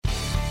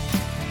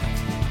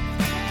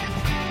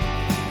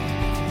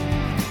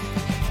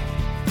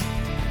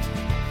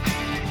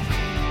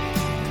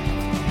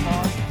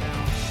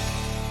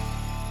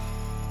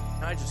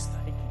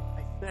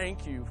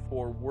thank you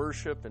for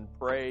worship and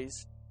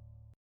praise.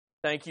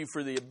 Thank you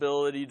for the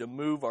ability to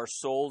move our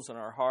souls and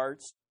our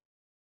hearts,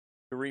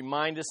 to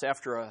remind us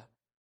after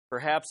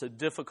perhaps a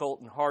difficult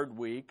and hard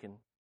week, and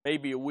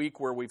maybe a week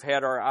where we've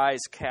had our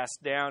eyes cast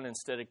down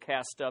instead of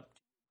cast up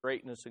to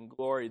greatness and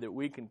glory, that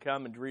we can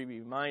come and be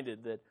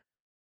reminded that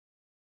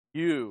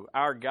you,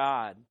 our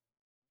God,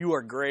 you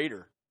are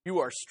greater, you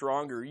are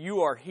stronger,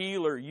 you are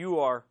healer,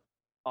 you are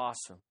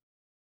awesome.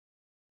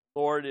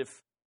 Lord,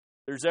 if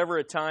there's ever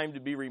a time to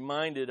be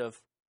reminded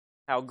of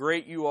how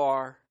great you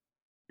are,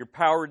 your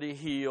power to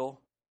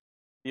heal,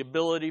 the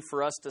ability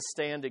for us to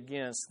stand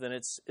against, then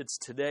it's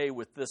today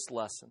with this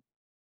lesson.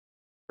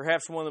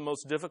 Perhaps one of the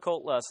most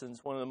difficult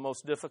lessons, one of the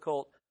most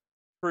difficult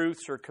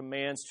truths or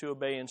commands to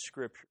obey in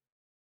Scripture.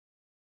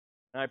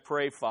 And I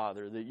pray,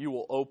 Father, that you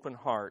will open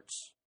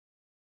hearts,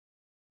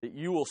 that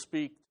you will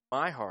speak to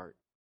my heart,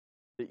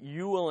 that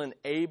you will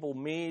enable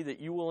me, that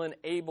you will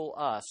enable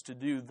us to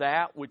do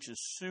that which is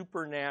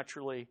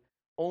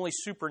only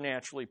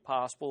supernaturally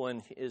possible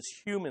and is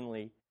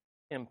humanly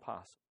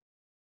impossible.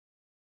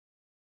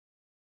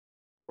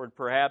 Lord,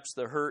 perhaps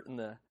the hurt and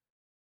the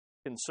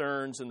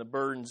concerns and the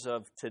burdens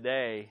of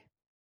today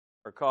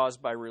are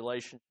caused by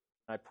relationships.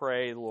 I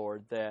pray,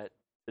 Lord, that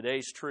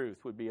today's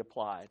truth would be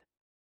applied.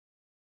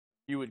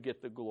 You would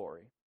get the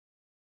glory.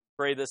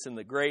 Pray this in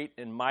the great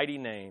and mighty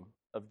name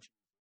of Jesus.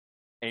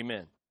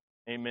 Amen.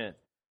 Amen.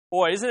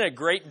 Boy, isn't it a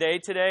great day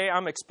today?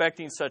 I'm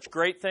expecting such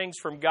great things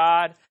from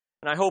God,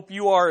 and I hope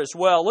you are as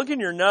well. Look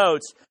in your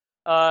notes.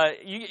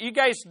 You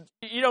guys,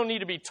 you don't need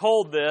to be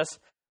told this,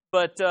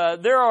 but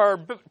there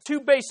are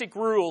two basic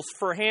rules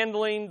for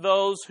handling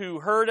those who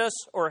hurt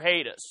us or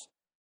hate us.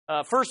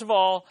 First of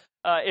all,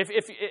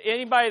 if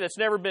anybody that's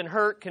never been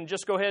hurt can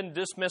just go ahead and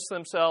dismiss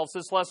themselves,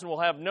 this lesson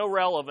will have no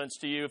relevance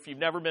to you if you've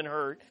never been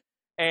hurt.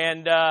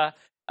 And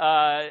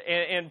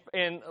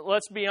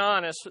let's be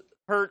honest,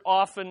 hurt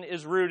often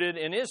is rooted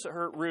in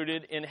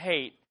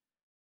hate.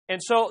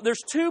 And so there's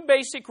two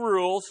basic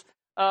rules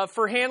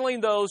for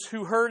handling those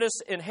who hurt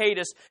us and hate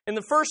us. And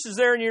the first is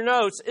there in your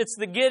notes. It's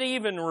the get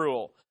even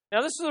rule.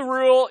 Now, this is a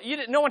rule.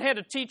 No one had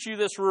to teach you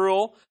this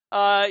rule.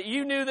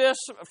 You knew this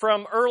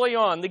from early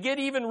on. The get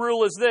even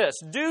rule is this: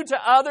 do to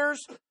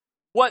others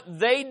what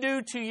they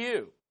do to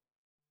you.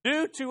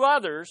 Do to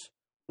others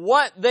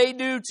what they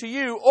do to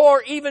you.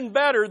 Or even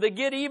better, the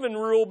get even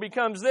rule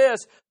becomes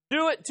this: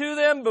 do it to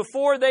them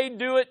before they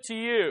do it to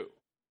you.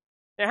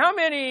 Now, how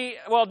many,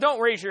 well, don't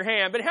raise your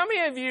hand, but how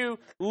many of you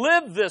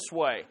live this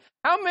way?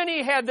 How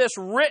many had this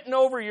written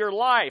over your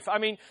life? I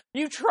mean,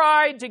 you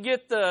tried to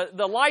get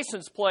the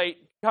license plate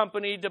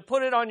company to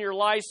put it on your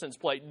license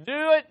plate.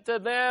 Do it to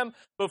them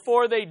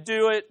before they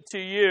do it to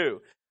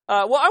you.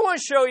 Well, I want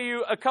to show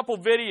you a couple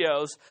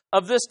videos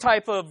of this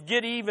type of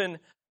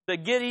the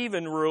get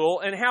even rule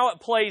and how it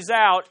plays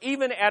out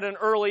even at an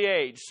early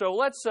age. So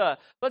let's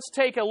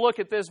take a look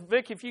at this.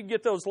 Vic, if you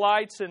get those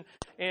lights and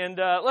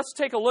let's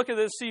take a look at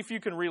this, see if you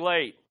can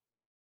relate.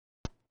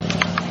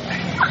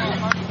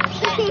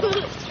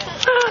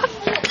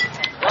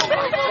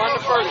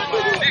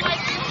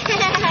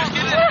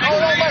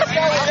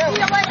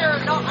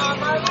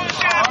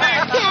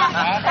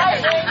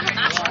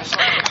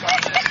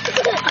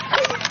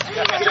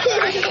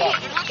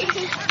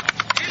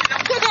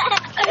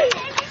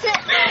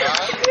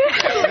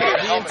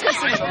 The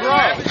intensity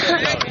grows.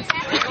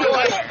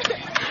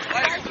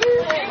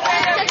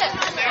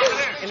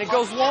 And it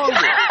goes longer.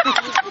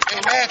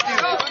 Hey, Matthew.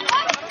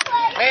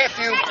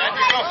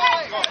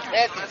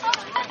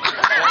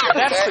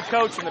 That's the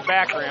coach in the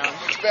background.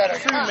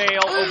 True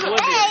male,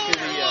 oblivious to the...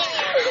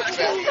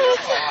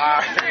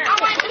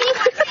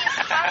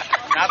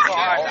 Not so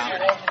hard now.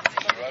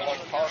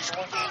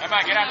 Come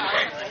on, get out of the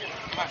way.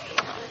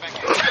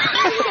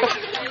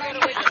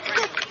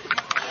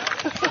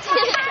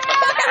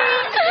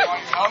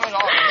 Helmet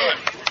on.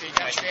 So you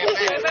gotta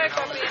stand back.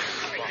 Can you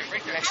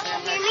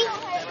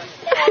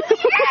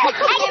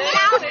hear me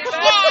now?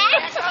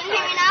 Yes. Can you hear me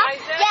now?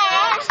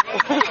 Yes.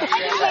 Can you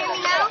hear me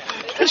now?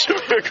 This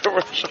should be a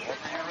commercial.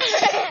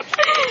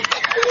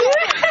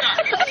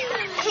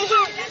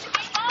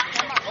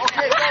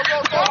 Okay, go.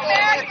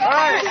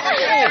 All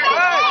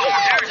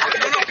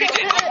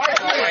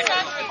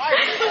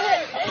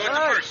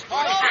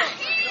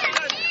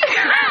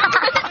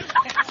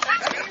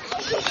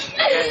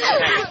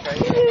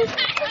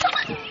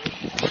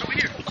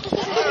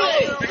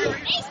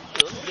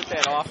Get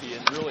that off you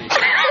and really...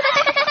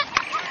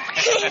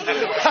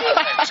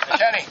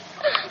 Kenny,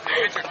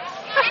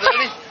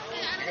 ready?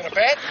 You gonna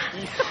bet?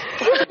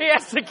 He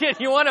asked the kid,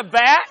 "You want to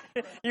bat?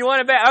 You want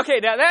to bat?" Okay,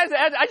 now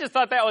I just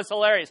thought that was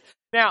hilarious.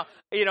 Now,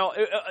 you know,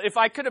 if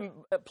I could have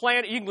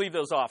planned, you can leave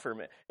those off for a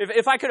minute.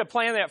 If I could have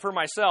planned that for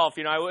myself,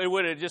 you know, it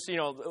would have just, you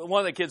know, one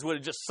of the kids would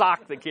have just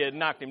socked the kid and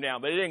knocked him down,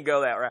 but it didn't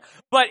go that route.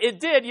 But it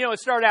did, you know, it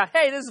started out,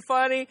 hey, this is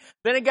funny.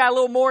 Then it got a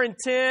little more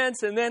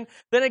intense, and then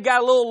it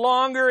got a little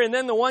longer, and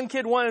then the one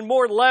kid wanted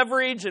more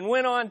leverage and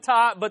went on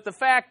top. But the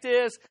fact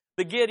is,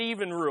 the get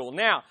even rule.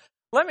 Now,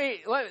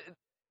 we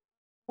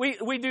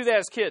do that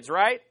as kids,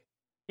 right?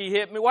 He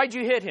hit me. Why'd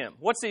you hit him?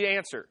 What's the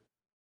answer?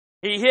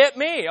 He hit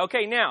me.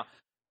 Okay, now,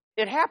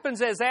 it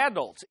happens as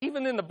adults,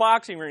 even in the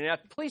boxing ring. Now,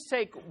 please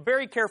take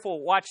very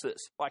careful, watch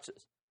this. Watch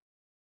this.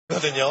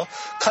 거든요.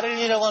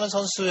 카렐린이라고 하는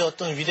선수의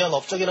어떤 위대한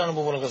업적이라는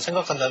부분을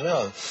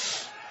생각한다면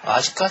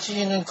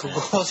아직까지는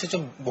그것에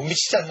좀 못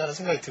미치지 않나는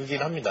생각이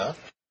들긴 합니다.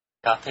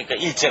 아, 그러니까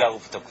일제라고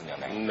붙었군요.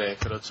 네. 네,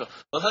 그렇죠.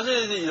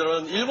 사실 이제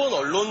이런 일본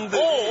언론들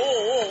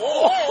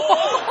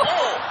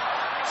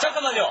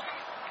잠깐만요.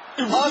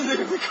 무슨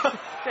일입니까?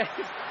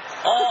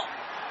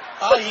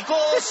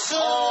 이것은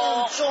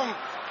좀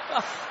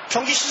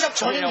경기 시작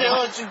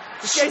전인데요. 지금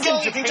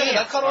신경이 굉장히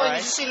날카로운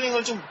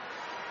히스링을 좀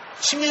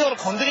심리적으로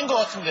건드린 것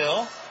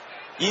같은데요.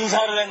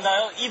 인사를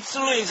했나요?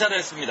 입술로 인사를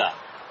했습니다.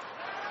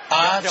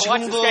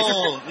 지금도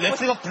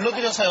레프리가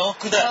불러드려서요.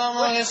 그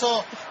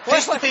상황에서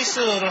페이스 투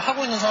페이스를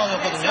하고 있는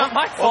상황이었거든요.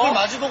 얼굴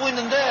마주보고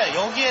있는데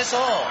여기에서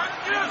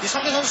이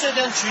상대 선수에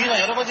대한 주의나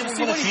여러 가지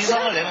부분에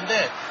주의사항을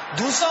내는데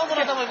눈싸움을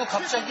하다 말고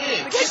갑자기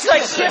키스를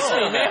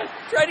했어요.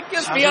 Try to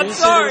kiss me. I'm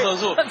sorry.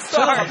 선수, I'm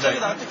제가 sorry. 갑자기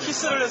나한테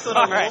키스를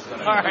했어라고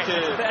이렇게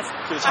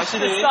그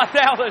자신이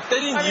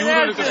때린 I mean,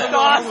 이유를 that's 이렇게 just 설명을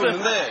하고 awesome.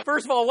 있는데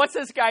First of all, what's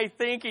this guy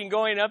thinking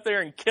going up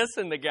there and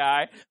kissing the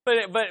guy?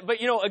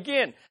 But you know,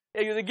 again,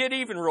 the get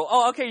even rule.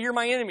 Oh, okay, you're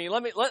my enemy.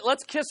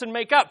 Let's kiss and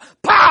make up.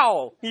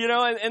 Pow! You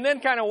know, and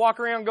then kind of walk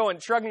around going,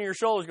 shrugging your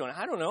shoulders, going,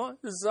 I don't know.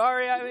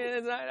 Sorry, I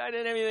didn't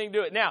have anything to do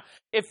with it. Now,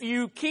 if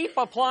you keep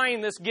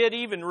applying this get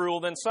even rule,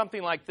 then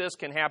something like this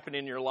can happen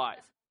in your life.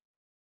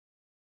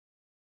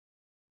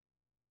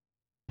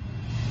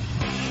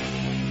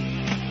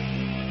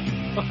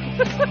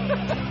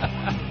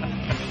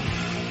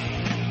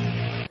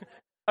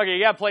 Okay,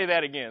 you got to play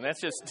that again. That's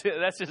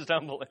just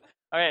humbling.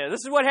 Okay, this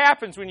is what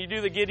happens when you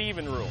do the get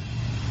even rule.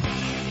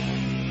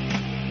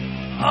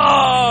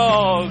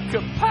 Oh,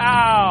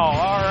 kapow!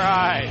 All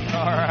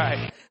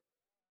right.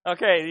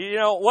 Okay, you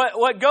know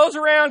what goes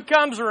around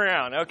comes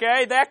around.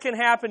 Okay, that can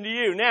happen to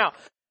you. Now,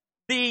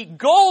 the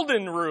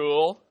golden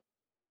rule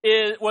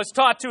was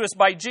taught to us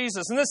by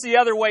Jesus, and this is the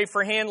other way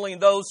for handling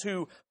those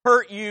who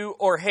hurt you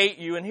or hate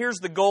you. And here's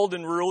the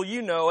golden rule.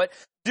 You know it: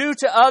 do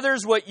to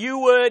others what you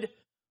would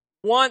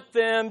want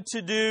them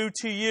to do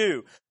to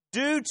you.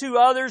 Do to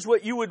others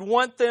what you would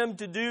want them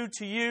to do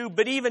to you,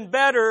 but even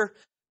better,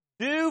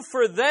 do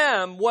for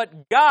them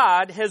what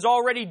God has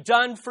already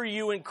done for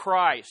you in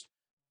Christ.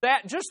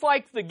 That, just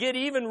like the get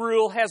even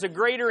rule has a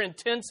greater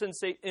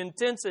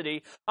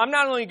intensity, I'm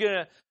not only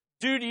going to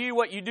do to you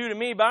what you do to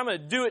me, but I'm going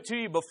to do it to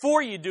you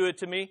before you do it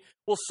to me.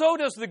 Well, so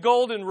does the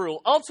golden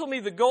rule.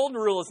 Ultimately, the golden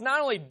rule is not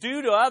only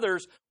do to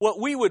others what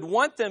we would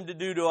want them to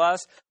do to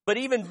us, but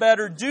even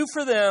better, do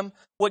for them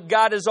what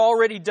God has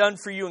already done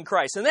for you in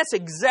Christ. And that's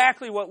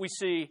exactly what we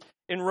see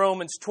in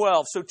Romans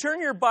 12. So turn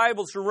your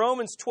Bibles to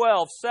Romans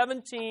 12,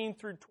 17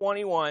 through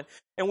 21,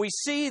 and we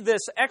see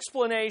this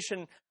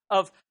explanation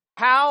of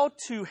how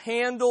to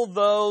handle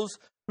those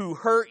who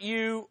hurt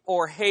you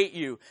or hate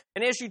you.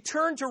 And as you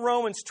turn to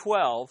Romans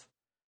 12,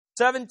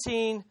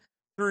 17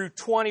 through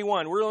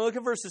 21. We're going to look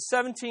at verses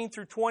 17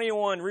 through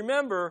 21.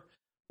 Remember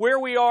where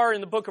we are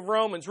in the book of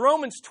Romans.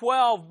 Romans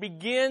 12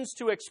 begins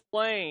to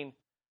explain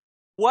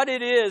what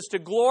it is to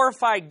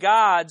glorify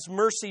God's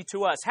mercy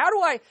to us. How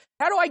do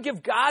I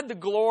give God the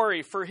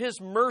glory for His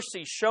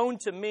mercy shown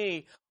to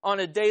me on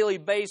a daily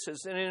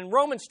basis? And in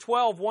Romans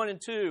 12, 1 and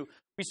 2,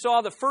 we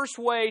saw the first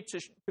way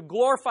to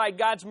glorify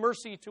God's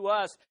mercy to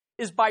us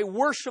is by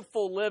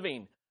worshipful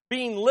living,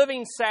 being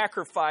living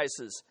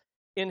sacrifices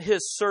in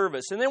His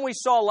service. And then we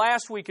saw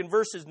last week in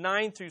verses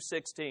 9 through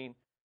 16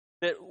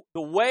 that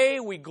the way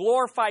we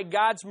glorify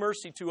God's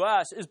mercy to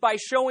us is by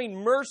showing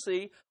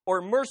mercy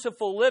or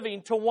merciful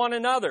living to one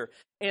another.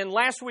 And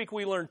last week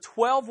we learned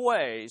 12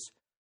 ways,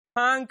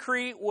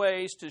 concrete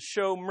ways to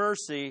show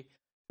mercy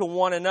to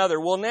one another.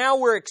 Well, now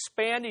we're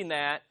expanding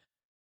that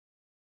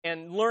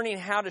and learning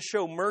how to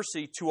show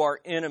mercy to our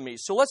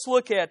enemies. So let's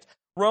look at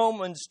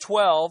Romans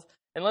 12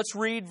 and let's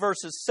read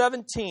verses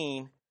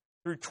 17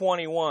 through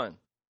 21.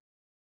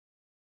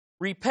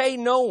 Repay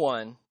no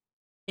one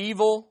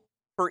evil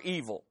for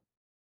evil,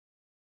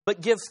 but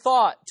give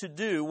thought to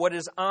do what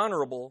is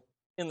honorable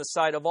in the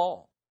sight of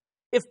all.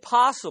 If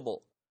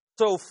possible,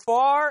 so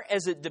far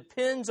as it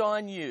depends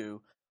on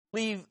you,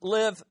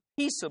 live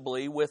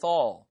peaceably with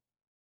all.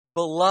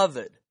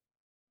 Beloved,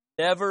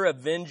 never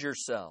avenge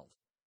yourselves,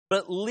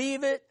 but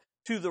leave it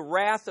to the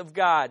wrath of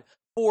God.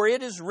 For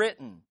it is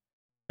written,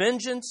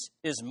 vengeance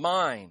is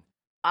mine,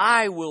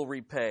 I will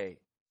repay,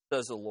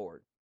 says the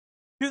Lord.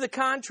 To the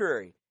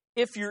contrary,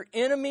 if your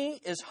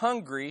enemy is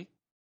hungry,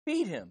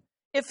 feed him.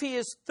 If he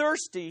is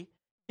thirsty,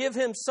 give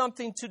him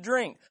something to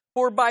drink.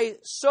 For by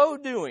so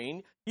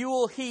doing, you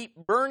will heap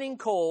burning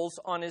coals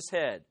on his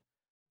head.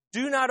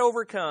 Do not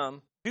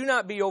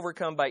be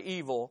overcome by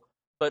evil,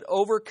 but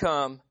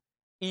overcome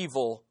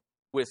evil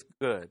with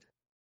good.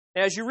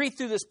 Now, as you read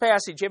through this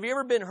passage, have you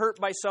ever been hurt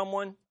by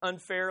someone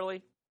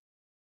unfairly?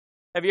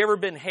 Have you ever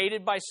been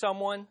hated by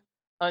someone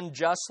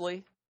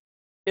unjustly?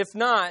 If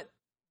not,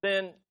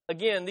 then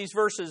again, these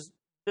verses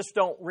just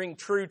don't ring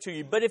true to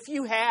you. But if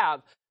you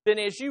have, then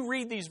as you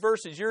read these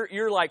verses,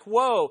 you're like,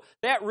 whoa,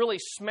 that really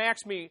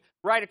smacks me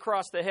right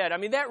across the head. I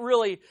mean, that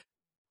really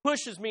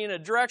pushes me in a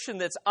direction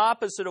that's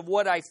opposite of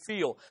what I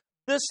feel.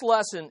 This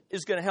lesson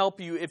is going to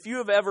help you if you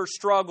have ever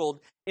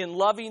struggled in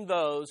loving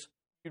those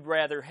you'd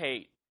rather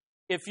hate.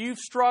 If you've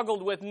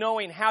struggled with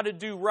knowing how to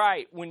do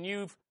right when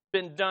you've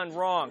been done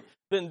wrong,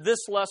 then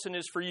this lesson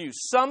is for you.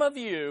 Some of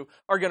you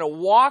are going to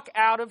walk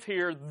out of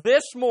here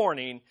this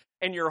morning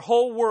and your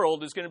whole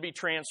world is going to be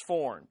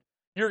transformed.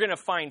 You're going to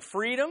find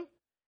freedom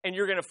and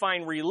you're going to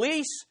find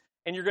release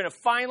and you're going to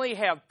finally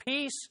have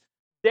peace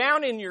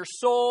down in your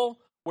soul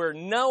where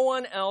no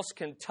one else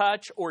can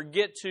touch or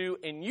get to,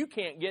 and you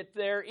can't get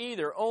there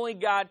either. Only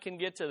God can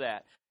get to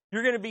that.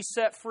 You're going to be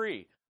set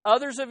free.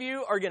 Others of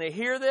you are going to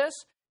hear this,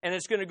 and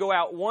it's going to go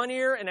out one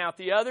ear and out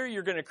the other.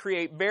 You're going to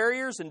create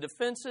barriers and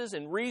defenses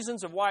and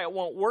reasons of why it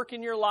won't work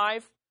in your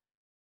life,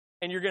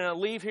 and you're going to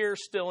leave here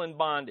still in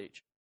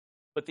bondage.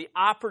 But the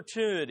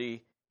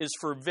opportunity is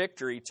for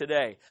victory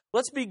today.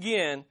 Let's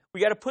begin.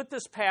 We got to put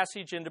this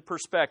passage into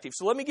perspective.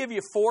 So let me give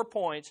you 4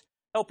 points,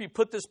 help you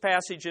put this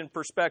passage in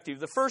perspective.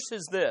 The first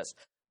is this.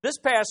 This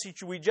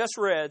passage we just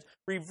read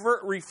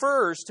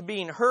refers to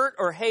being hurt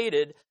or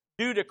hated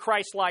due to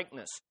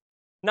Christ-likeness,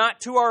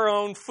 not to our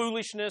own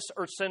foolishness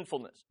or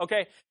sinfulness.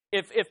 Okay?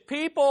 If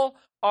people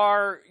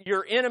are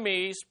your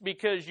enemies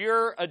because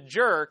you're a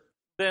jerk,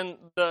 then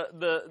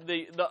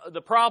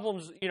the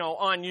problem's,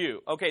 on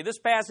you. Okay, this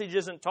passage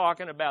isn't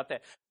talking about that.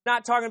 It's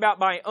not talking about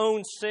my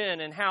own sin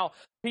and how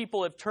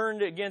people have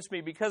turned against me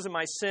because of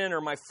my sin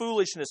or my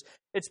foolishness.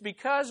 It's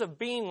because of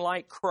being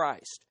like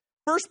Christ.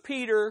 1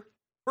 Peter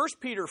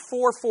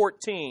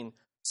 4:14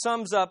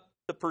 sums up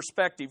the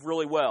perspective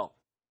really well.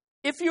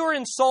 If you are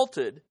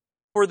insulted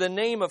for the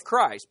name of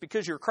Christ,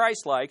 because you're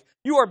Christ-like,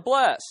 you are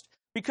blessed,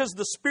 because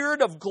the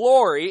Spirit of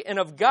glory and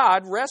of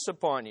God rests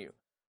upon you.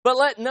 But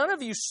let none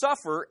of you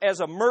suffer as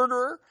a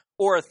murderer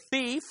or a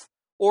thief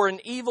or an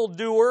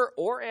evildoer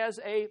or as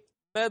a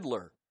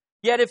meddler.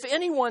 Yet if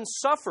anyone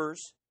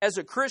suffers as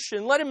a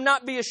Christian, let him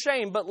not be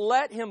ashamed, but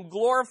let him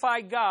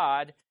glorify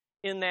God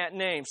in that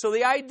name. So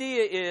the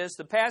idea is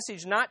the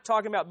passage not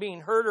talking about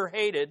being hurt or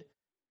hated.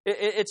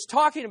 It's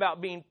talking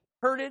about being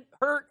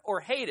hurt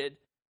or hated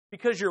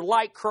because you're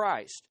like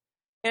Christ.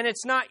 And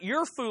it's not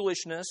your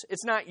foolishness,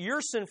 it's not your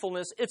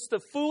sinfulness, it's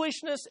the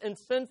foolishness and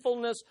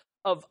sinfulness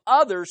of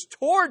others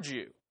towards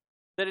you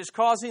that is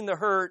causing the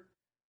hurt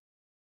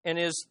and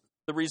is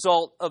the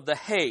result of the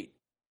hate.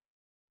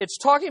 It's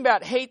talking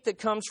about hate that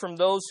comes from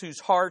those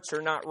whose hearts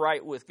are not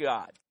right with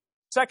God.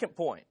 Second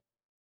point,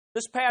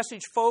 this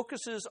passage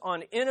focuses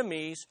on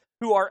enemies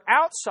who are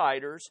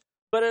outsiders,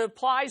 but it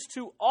applies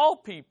to all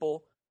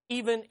people,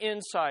 even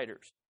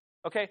insiders.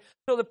 Okay?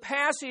 So the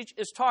passage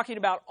is talking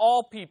about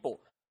all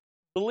people,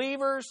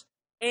 believers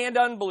and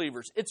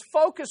unbelievers. It's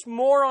focused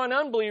more on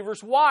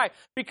unbelievers. Why?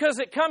 Because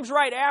it comes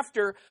right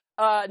after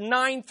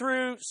 9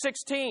 through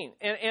 16.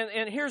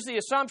 And here's the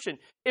assumption.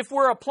 If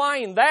we're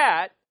applying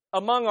that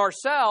among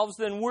ourselves,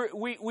 then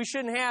we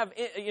shouldn't have,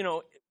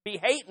 be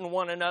hating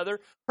one another,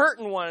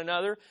 hurting one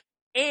another,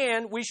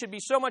 and we should be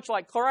so much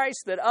like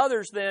Christ that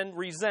others then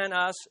resent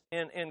us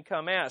and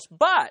come at us.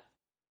 But,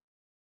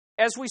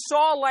 as we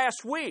saw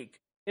last week,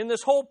 in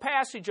this whole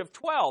passage of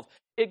 12,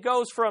 it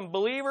goes from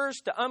believers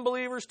to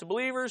unbelievers to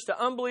believers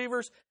to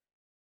unbelievers.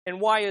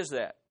 And why is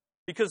that?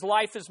 Because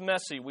life is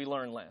messy, we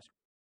learned last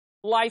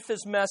week. Life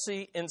is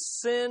messy, and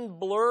sin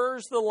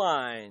blurs the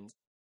lines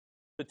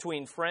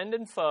between friend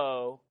and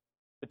foe,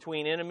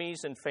 between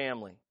enemies and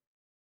family.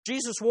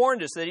 Jesus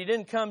warned us that He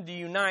didn't come to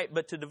unite,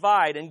 but to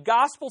divide. And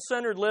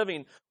gospel-centered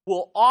living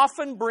will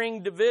often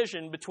bring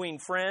division between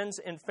friends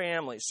and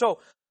family. So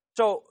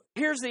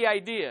here's the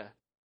idea.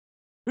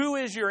 Who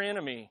is your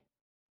enemy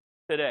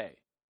today?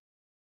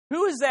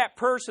 Who is that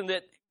person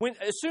that,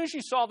 as soon as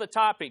you saw the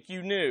topic,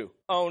 you knew,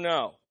 oh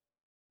no,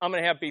 I'm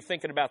going to have to be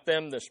thinking about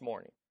them this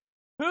morning?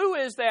 Who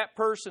is that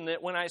person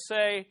that when I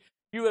say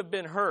you have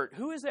been hurt,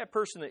 who is that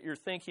person that you're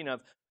thinking of?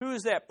 Who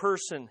is that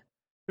person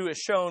who has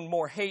shown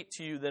more hate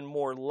to you than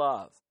more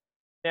love?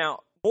 Now,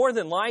 more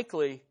than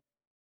likely,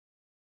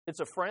 it's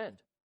a friend.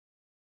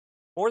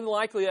 More than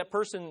likely, that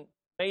person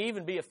may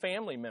even be a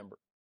family member.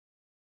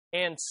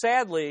 And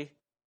sadly,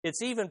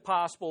 it's even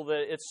possible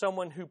that it's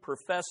someone who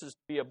professes to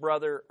be a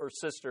brother or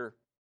sister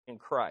in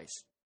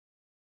Christ.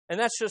 And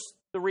that's just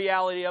the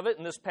reality of it,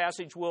 and this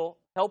passage will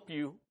help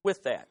you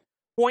with that.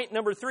 Point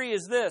number 3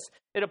 is this.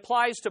 It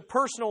applies to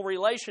personal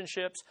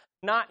relationships,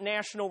 not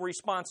national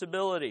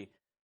responsibility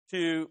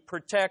to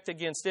protect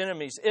against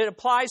enemies. It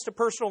applies to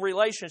personal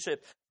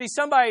relationships. See,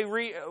 somebody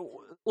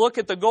look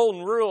at the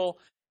Golden Rule,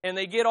 and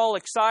they get all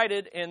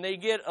excited, and they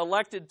get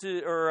elected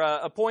to or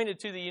appointed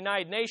to the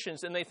United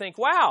Nations, and they think,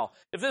 "Wow,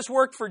 if this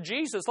worked for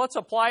Jesus, let's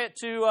apply it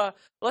to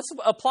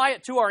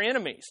our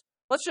enemies.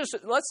 Let's just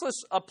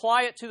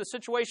apply it to the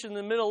situation in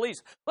the Middle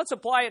East. Let's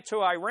apply it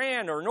to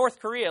Iran or North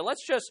Korea.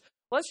 Let's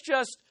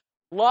just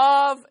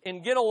love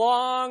and get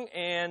along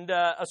and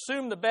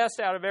assume the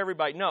best out of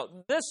everybody."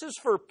 No, this is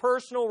for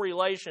personal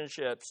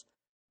relationships,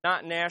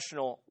 not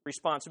national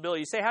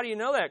responsibility. You say, how do you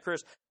know that,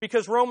 Chris?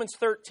 Because Romans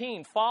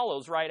 13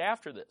 follows right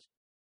after this.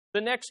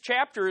 The next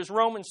chapter is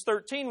Romans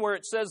 13, where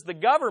it says the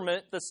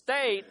government, the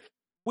state,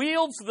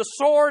 wields the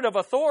sword of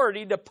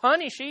authority to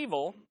punish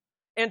evil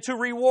and to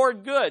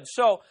reward good.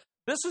 So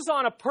this is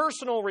on a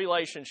personal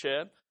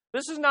relationship.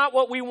 This is not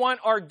what we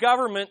want our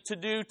government to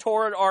do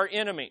toward our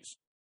enemies.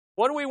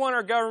 What do we want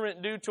our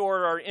government to do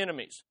toward our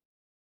enemies?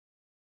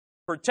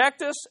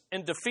 Protect us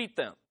and defeat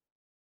them,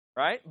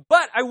 right?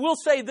 But I will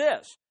say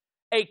this.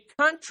 A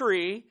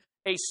country,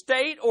 a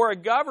state, or a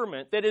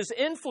government that is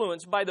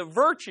influenced by the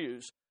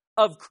virtues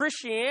of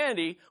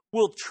Christianity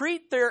will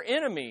treat their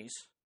enemies,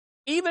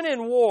 even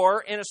in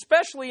war and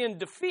especially in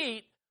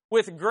defeat,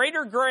 with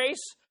greater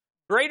grace,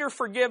 greater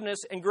forgiveness,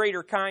 and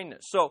greater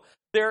kindness. So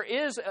there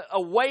is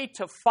a way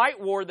to fight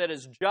war that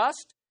is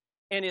just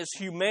and is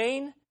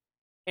humane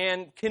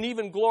and can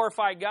even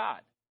glorify God.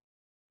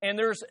 And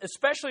there's,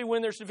 especially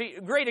when there's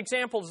defeat, great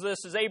examples of this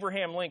is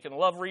Abraham Lincoln. I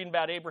love reading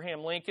about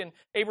Abraham Lincoln.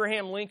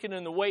 Abraham Lincoln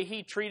and the way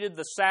he treated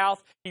the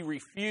South, he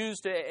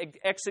refused to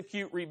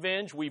execute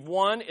revenge. We've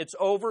won. It's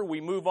over. We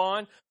move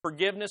on.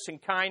 Forgiveness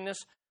and kindness.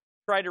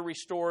 Try to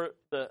restore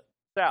the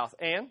South.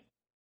 And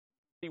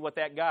see what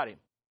that got him.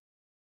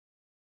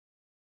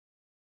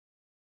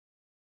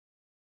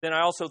 Then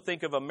I also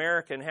think of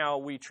America and how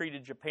we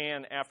treated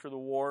Japan after the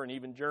war and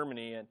even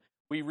Germany. And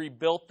we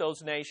rebuilt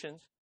those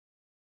nations.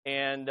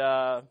 And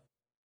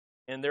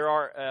there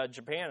are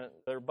Japan,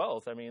 they're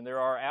both. I mean, they're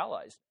our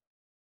allies.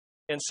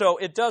 And so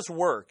it does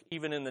work,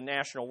 even in the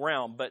national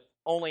realm, but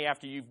only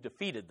after you've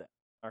defeated them,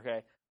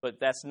 okay? But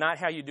that's not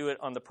how you do it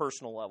on the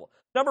personal level.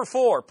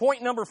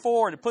 Point number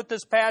four, to put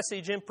this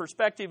passage in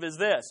perspective is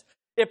this.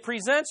 It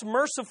presents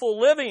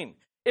merciful living.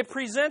 It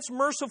presents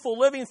merciful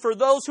living for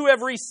those who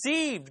have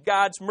received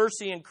God's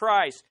mercy in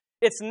Christ.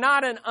 It's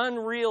not an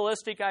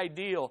unrealistic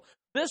ideal.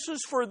 This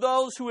is for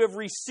those who have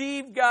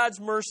received God's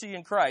mercy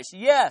in Christ.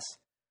 Yes,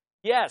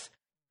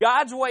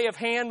 God's way of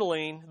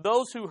handling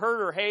those who hurt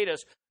or hate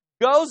us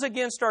goes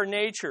against our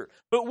nature.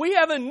 But we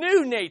have a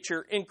new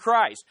nature in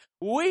Christ.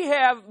 We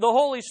have the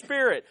Holy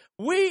Spirit.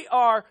 We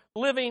are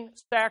living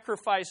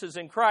sacrifices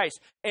in Christ.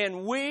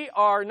 And we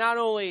are not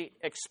only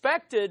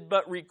expected,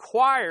 but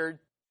required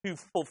to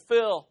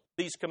fulfill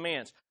these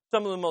commands.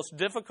 Some of the most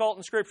difficult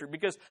in Scripture.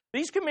 Because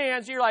these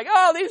commands, you're like,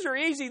 oh, these are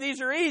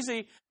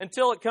easy,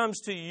 until it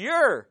comes to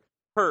your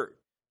hurt,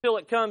 till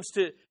it comes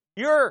to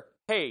your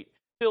hate,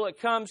 till it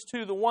comes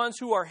to the ones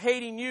who are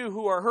hating you,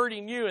 who are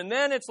hurting you. And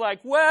then it's like,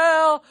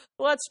 well,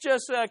 let's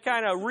just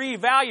kind of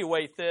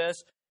reevaluate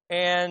this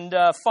and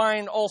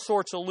find all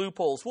sorts of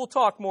loopholes. We'll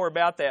talk more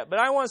about that. But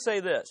I want to say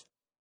this.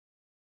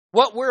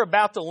 What we're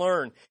about to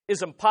learn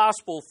is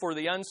impossible for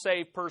the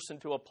unsaved person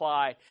to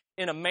apply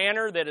in a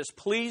manner that is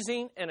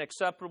pleasing and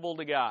acceptable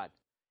to God,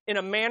 in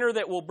a manner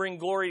that will bring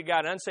glory to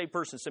God. An unsaved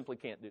person simply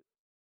can't do it.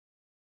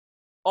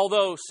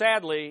 Although,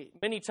 sadly,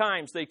 many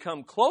times they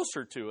come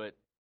closer to it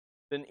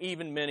than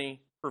even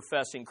many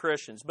professing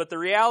Christians. But the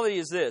reality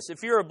is this.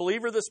 If you're a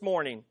believer this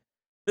morning,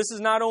 this is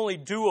not only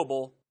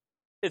doable,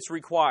 it's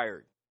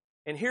required.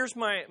 And here's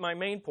my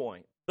main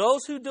point.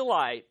 Those who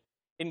delight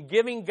in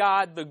giving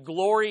God the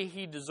glory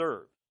He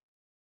deserves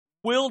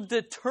will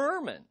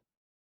determine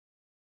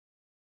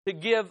to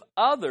give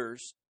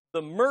others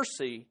the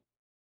mercy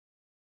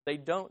they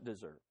don't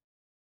deserve.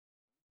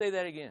 Say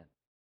that again.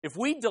 If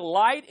we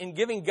delight in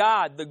giving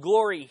God the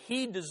glory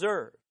He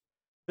deserves,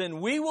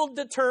 then we will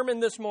determine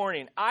this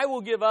morning, I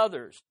will give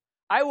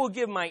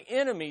my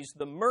enemies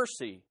the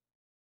mercy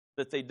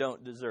that they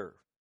don't deserve.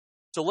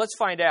 So let's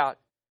find out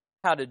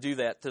how to do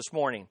that this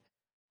morning.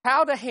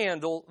 How to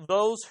handle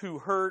those who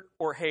hurt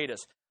or hate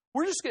us.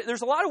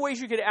 There's a lot of ways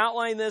you could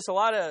outline this, a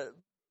lot of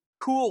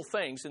cool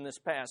things in this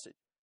passage.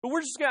 But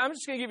I'm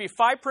just going to give you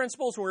 5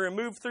 principles. We're going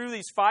to move through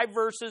these 5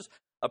 verses,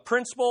 a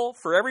principle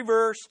for every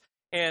verse,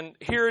 and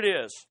here it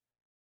is.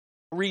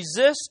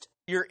 Resist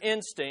your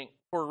instinct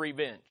for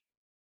revenge.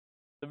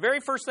 The very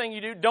first thing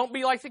you do, don't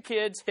be like the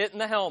kids hitting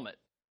the helmet.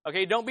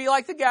 Okay, don't be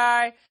like the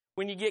guy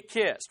when you get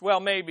kissed. Well,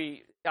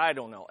 maybe, I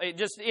don't know.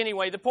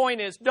 Anyway, the point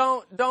is,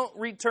 don't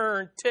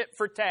return tit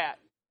for tat.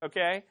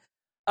 Okay?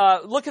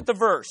 Look at the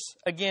verse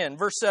again,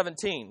 verse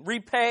 17.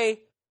 Repay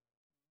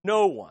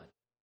no one.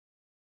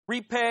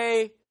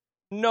 Repay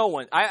no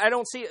one. I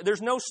don't see,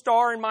 there's no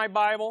star in my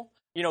Bible.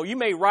 You know, you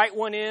may write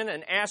one in,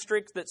 an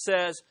asterisk that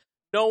says,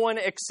 no one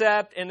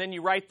except, and then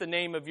you write the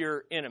name of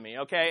your enemy,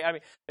 okay? I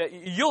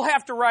mean, you'll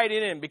have to write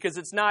it in because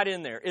it's not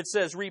in there. It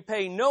says,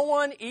 repay no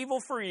one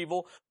evil for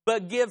evil,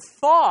 but give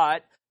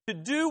thought to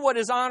do what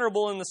is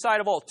honorable in the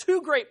sight of all.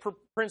 2 great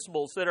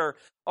principles that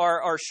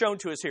are shown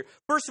to us here.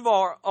 First of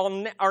all,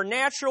 our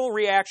natural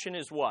reaction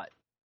is what?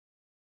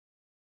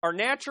 Our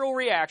natural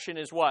reaction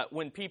is what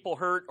when people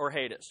hurt or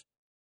hate us?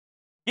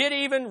 Get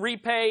even,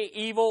 repay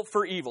evil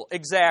for evil.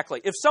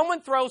 Exactly. If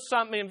someone throws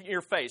something in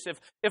your face,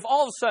 if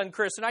all of a sudden,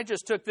 Chris, and I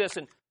just took this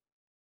and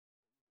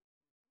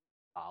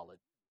solid,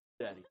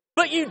 steady.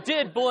 But you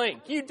did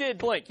blink. You did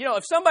blink. You know,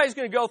 if somebody's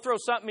going to go throw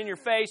something in your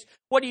face,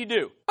 what do?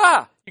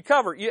 You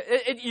cover. You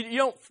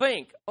don't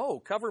think, oh,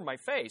 cover my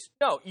face.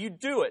 No, you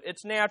do it.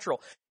 It's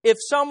natural. If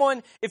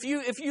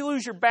you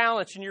lose your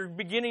balance and you're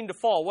beginning to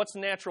fall, what's the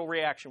natural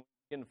reaction when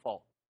you begin to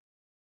fall?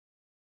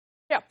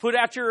 Yeah, put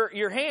out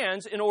your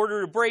hands in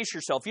order to brace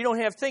yourself. You don't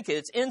have to think it.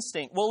 It's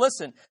instinct. Well,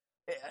 listen,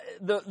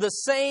 the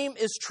same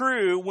is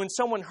true when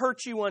someone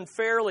hurts you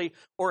unfairly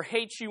or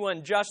hates you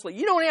unjustly.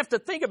 You don't have to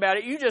think about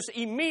it. You just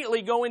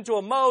immediately go into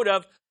a mode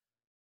of,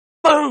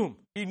 boom!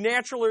 You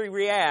naturally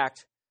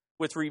react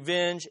with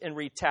revenge and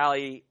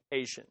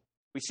retaliation.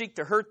 We seek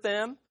to hurt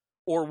them,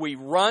 or we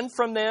run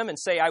from them and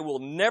say, I will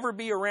never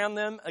be around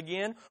them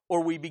again,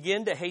 or we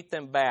begin to hate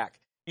them back.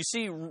 You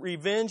see,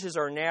 revenge is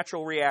our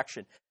natural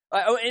reaction.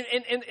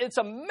 And it's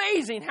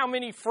amazing how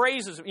many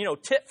phrases,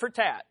 tit for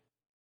tat.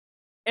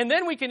 And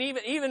then we can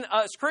even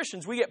as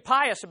Christians, we get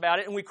pious about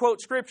it and we quote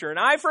Scripture. An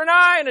eye for an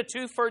eye and a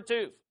tooth for a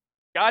tooth.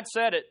 God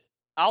said it.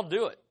 I'll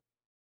do it.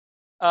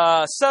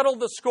 Settle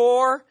the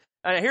score.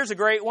 Here's a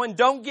great one.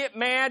 Don't get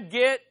mad,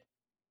 get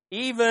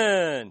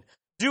even.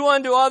 Do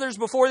unto others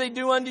before they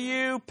do unto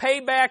you.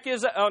 Payback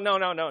is...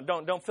 No.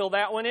 Don't fill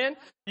that one in.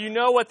 You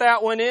know what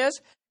that one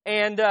is.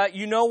 And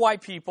you know why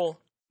people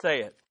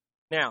say it.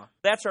 Now,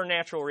 that's our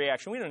natural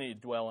reaction. We don't need to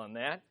dwell on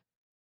that.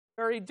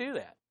 We already do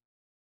that.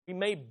 We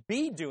may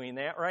be doing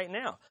that right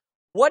now.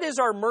 What is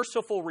our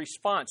merciful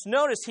response?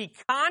 Notice he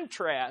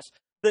contrasts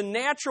the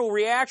natural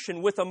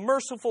reaction with a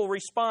merciful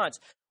response.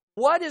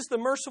 What is the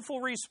merciful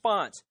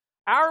response?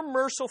 Our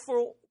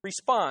merciful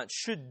response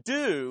should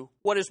do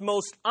what is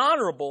most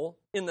honorable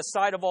in the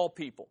sight of all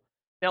people.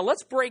 Now,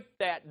 let's break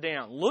that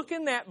down. Look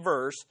in that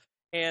verse,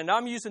 and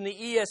I'm using the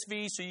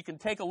ESV so you can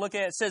take a look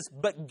at it. It says,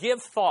 but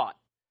give thought.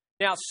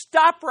 Now,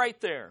 stop right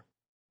there.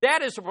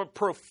 That is a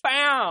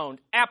profound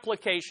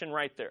application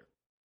right there.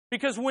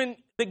 Because when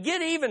the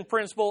get even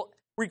principle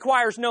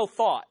requires no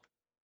thought,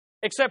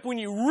 except when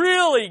you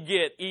really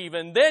get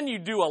even, then you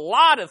do a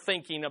lot of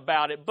thinking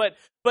about it. But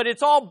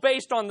it's all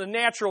based on the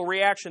natural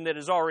reaction that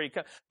has already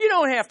come. You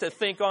don't have to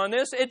think on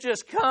this. It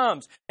just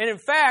comes. And in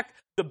fact,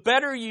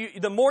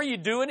 the more you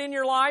do it in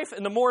your life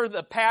and the more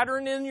the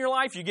pattern in your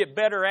life, you get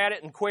better at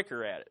it and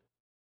quicker at it.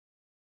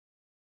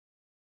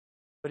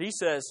 But he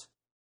says,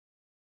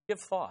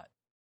 give thought.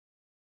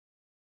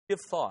 Give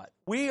thought.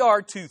 We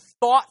are to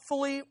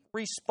thoughtfully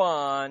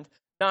respond,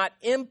 not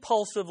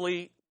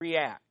impulsively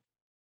react.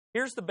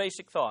 Here's the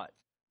basic thought.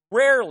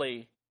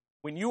 Rarely,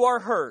 when you are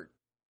hurt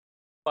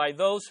by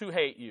those who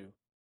hate you,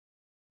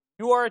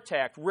 you are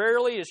attacked,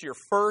 rarely is your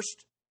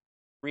first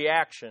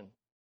reaction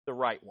the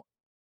right one.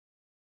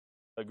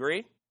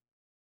 Agreed?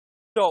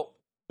 So,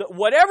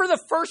 whatever the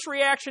first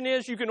reaction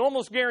is, you can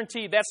almost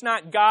guarantee that's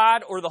not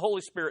God or the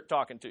Holy Spirit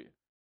talking to you.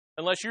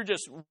 Unless you're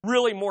just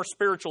really more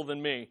spiritual than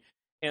me.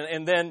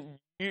 And then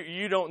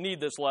you don't need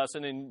this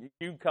lesson, and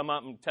you come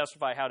up and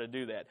testify how to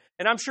do that.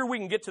 And I'm sure we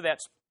can get to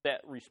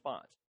that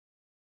response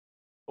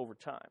over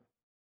time.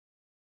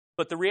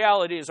 But the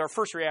reality is our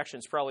first reaction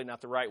is probably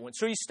not the right one.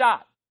 So you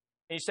stop,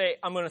 and you say,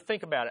 I'm going to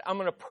think about it. I'm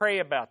going to pray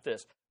about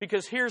this.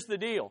 Because here's the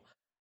deal.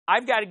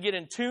 I've got to get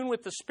in tune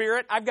with the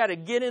Spirit. I've got to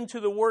get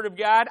into the Word of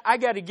God. I've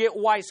got to get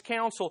wise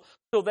counsel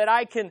so that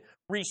I can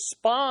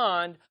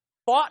respond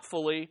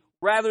thoughtfully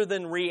rather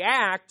than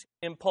react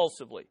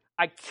impulsively.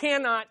 I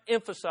cannot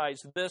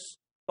emphasize this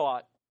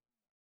thought.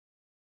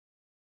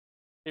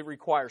 It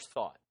requires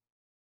thought.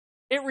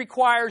 It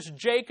requires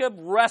Jacob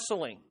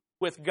wrestling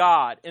with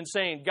God and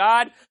saying,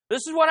 God,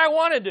 this is what I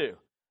want to do.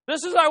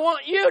 This is what I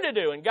want you to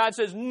do. And God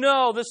says,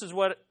 no, this is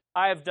what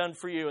I have done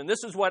for you. And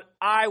this is what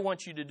I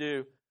want you to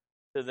do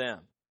to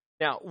them.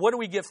 Now, what do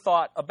we give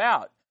thought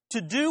about?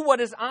 To do what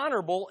is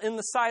honorable in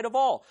the sight of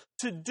all.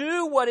 To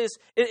do what is,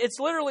 it's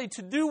literally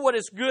to do what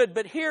is good,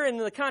 but here in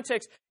the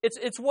context,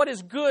 it's what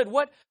is good,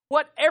 what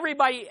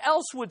everybody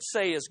else would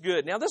say is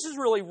good. Now, this is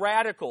really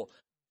radical.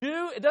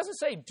 It doesn't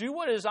say do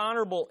what is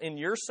honorable in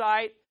your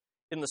sight,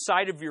 in the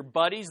sight of your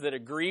buddies that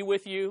agree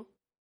with you,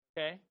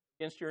 okay,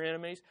 against your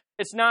enemies.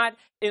 It's not,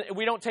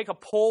 we don't take a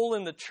poll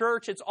in the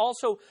church. It's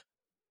also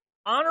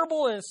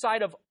honorable in the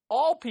sight of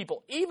all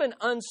people, even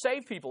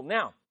unsaved people.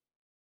 Now,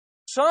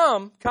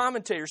 some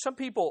commentators, some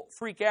people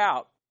freak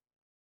out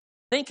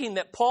thinking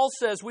that Paul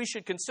says we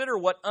should consider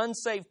what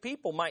unsaved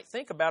people might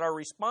think about our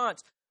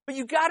response. But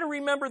you've got to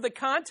remember the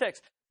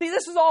context. See,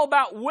 this is all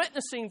about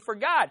witnessing for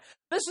God.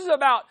 This is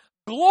about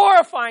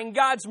glorifying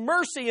God's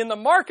mercy in the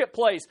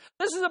marketplace.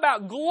 This is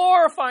about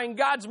glorifying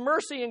God's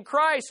mercy in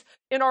Christ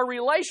in our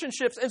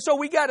relationships. And so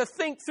we got to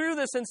think through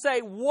this and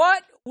say,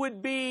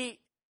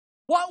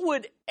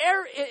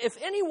 if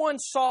anyone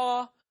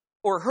saw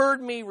or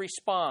heard me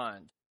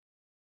respond,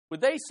 would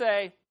they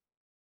say,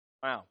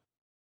 wow,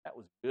 that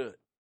was good.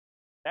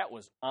 That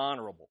was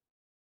honorable.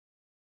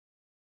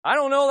 I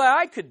don't know that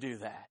I could do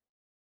that.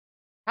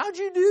 How'd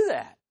you do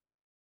that?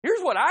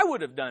 Here's what I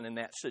would have done in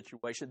that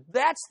situation.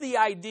 That's the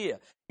idea.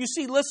 You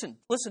see, listen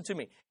to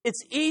me.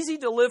 It's easy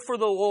to live for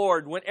the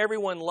Lord when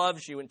everyone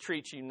loves you and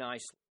treats you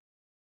nicely.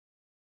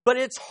 But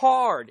it's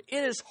hard.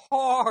 It is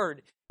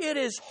hard It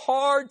is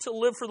hard to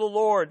live for the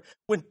Lord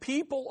when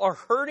people are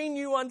hurting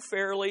you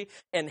unfairly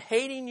and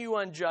hating you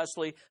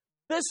unjustly.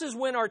 This is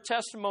when our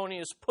testimony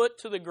is put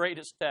to the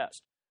greatest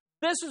test.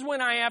 This is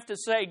when I have to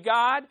say,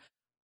 God,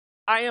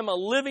 I am a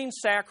living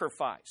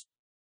sacrifice.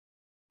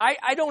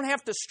 I don't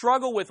have to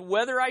struggle with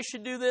whether I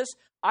should do this.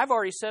 I've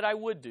already said I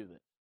would do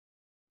this.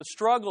 The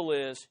struggle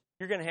is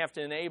you're going to have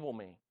to enable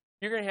me.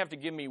 You're going to have to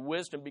give me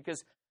wisdom because,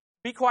 to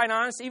be quite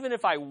honest, even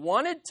if I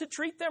wanted to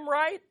treat them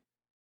right,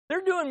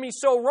 they're doing me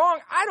so wrong,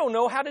 I don't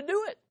know how to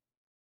do it.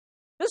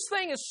 This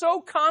thing is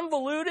so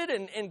convoluted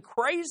and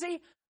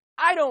crazy,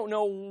 I don't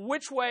know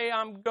which way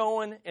I'm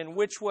going and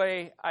which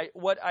way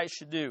what I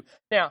should do.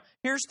 Now,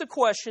 here's the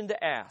question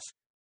to ask.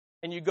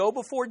 And you go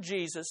before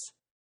Jesus,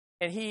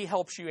 and He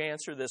helps you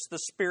answer this. The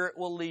Spirit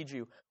will lead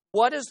you.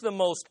 What is the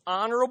most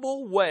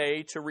honorable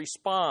way to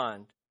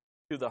respond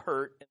to the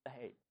hurt and the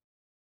hate?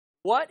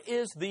 What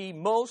is the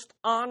most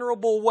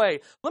honorable way?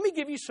 Let me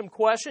give you some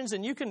questions,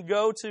 and you can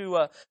go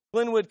to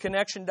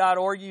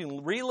glenwoodconnection.org. You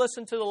can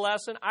re-listen to the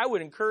lesson. I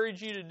would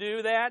encourage you to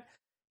do that.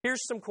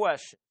 Here's some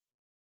questions.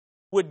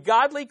 Would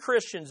godly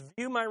Christians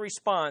view my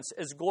response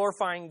as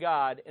glorifying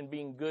God and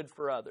being good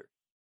for others?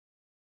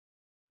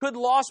 Could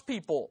lost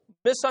people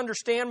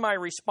misunderstand my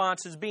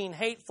response as being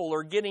hateful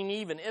or getting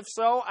even? If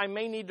so, I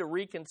may need to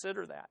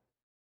reconsider that.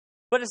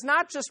 But it's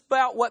not just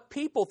about what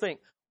people think.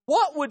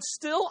 What would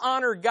still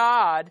honor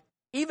God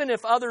even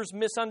if others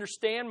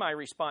misunderstand my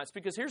response?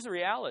 Because here's the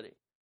reality.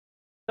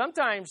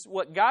 Sometimes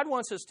what God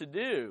wants us to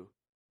do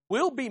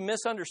will be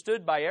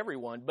misunderstood by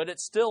everyone, but it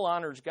still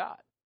honors God.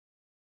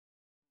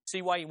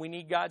 See why we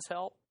need God's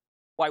help?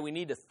 Why we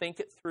need to think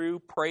it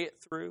through, pray it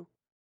through?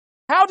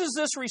 How does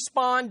this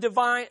response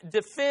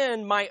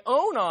defend my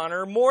own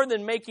honor more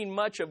than making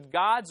much of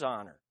God's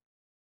honor?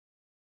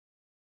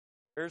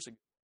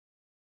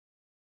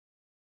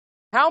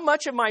 How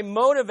much am I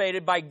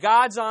motivated by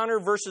God's honor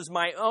versus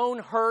my own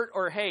hurt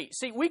or hate?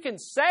 See, we can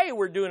say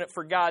we're doing it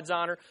for God's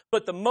honor,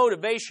 but the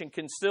motivation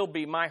can still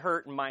be my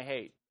hurt and my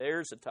hate.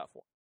 There's a tough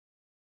one.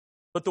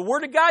 But the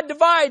Word of God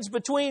divides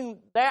between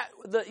that,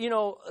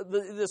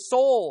 the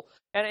soul,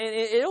 and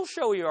it'll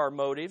show you our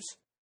motives.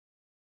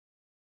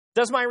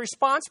 Does my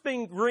response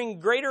bring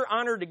greater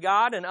honor to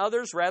God and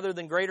others rather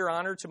than greater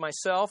honor to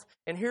myself?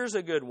 And here's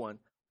a good one.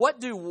 What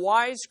do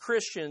wise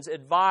Christians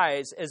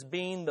advise as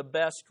being the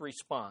best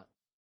response?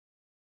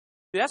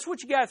 That's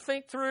what you got to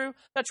think through.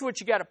 That's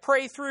what you got to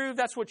pray through.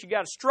 That's what you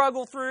got to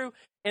struggle through.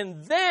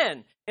 And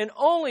then, and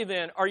only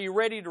then, are you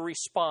ready to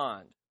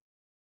respond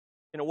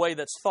in a way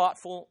that's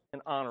thoughtful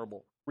and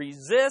honorable.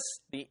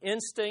 Resist the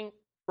instinct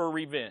for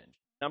revenge.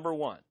 Number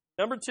one.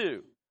 Number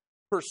two,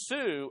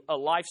 pursue a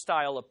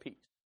lifestyle of peace.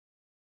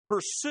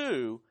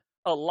 Pursue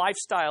a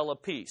lifestyle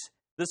of peace.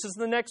 This is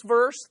the next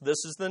verse.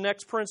 This is the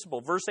next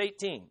principle. Verse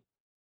 18.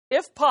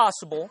 If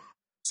possible,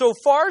 so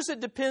far as it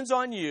depends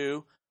on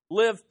you,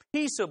 live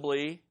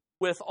peaceably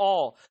with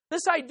all.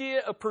 This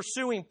idea of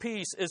pursuing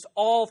peace is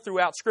all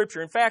throughout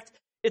Scripture. In fact,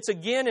 it's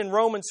again in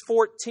Romans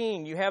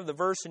 14. You have the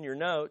verse in your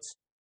notes.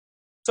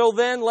 So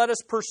then, let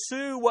us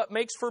pursue what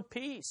makes for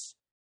peace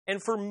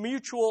and for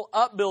mutual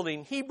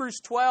upbuilding. Hebrews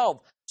 12,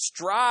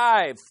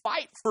 strive,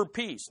 fight for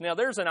peace. Now,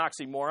 there's an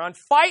oxymoron.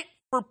 Fight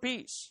for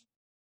peace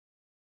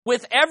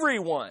with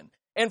everyone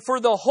and for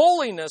the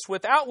holiness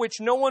without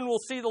which no one will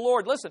see the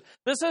Lord. Listen,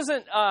 this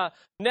isn't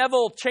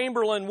Neville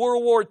Chamberlain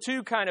World War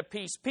II kind of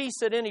peace.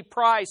 Peace at any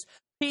price,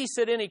 peace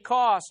at any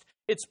cost.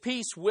 It's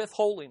peace with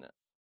holiness.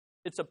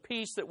 It's a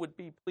peace that would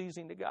be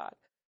pleasing to God.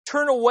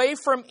 Turn away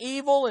from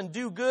evil and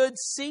do good.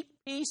 Seek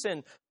peace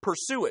and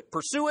pursue it.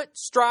 Pursue it,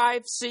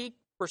 strive, seek,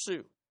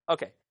 pursue.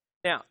 Okay,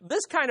 now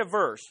this kind of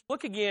verse,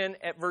 look again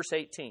at verse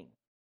 18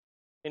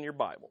 in your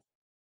Bible.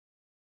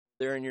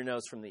 There in your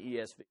notes from the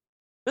ESV.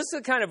 This is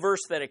the kind of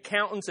verse that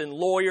accountants and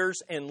lawyers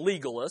and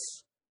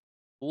legalists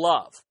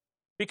love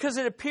because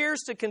it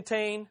appears to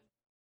contain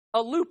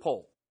a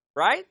loophole,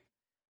 right?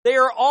 They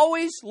are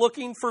always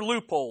looking for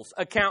loopholes,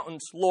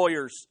 accountants,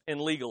 lawyers, and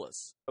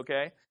legalists,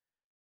 okay?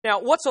 Now,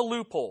 what's a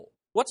loophole?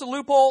 What's a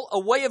loophole? A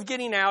way of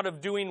getting out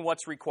of doing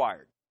what's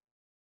required.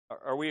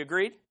 Are we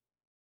agreed?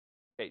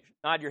 Okay,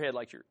 nod your head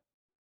like you're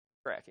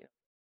cracking.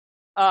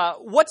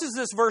 What does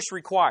this verse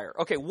require?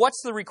 Okay,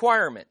 what's the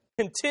requirement?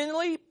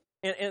 Continually,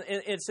 and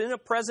it's in a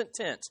present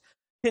tense,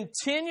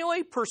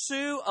 continually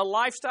pursue a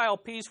lifestyle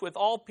peace with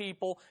all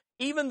people,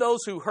 even those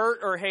who hurt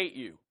or hate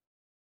you.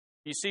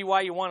 You see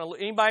why you want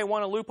anybody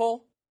want a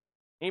loophole?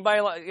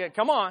 Anybody? Yeah,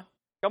 come on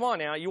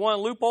now. You want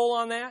a loophole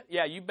on that?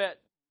 Yeah, you bet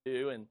you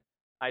do, and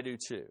I do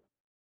too.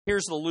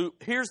 Here's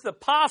the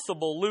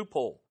possible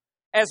loophole.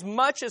 As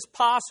much as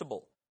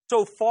possible,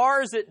 so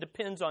far as it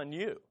depends on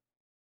you.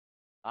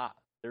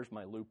 There's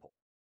my loophole.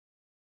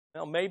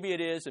 Well, maybe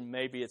it is and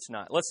maybe it's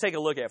not. Let's take a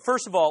look at it.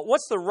 First of all,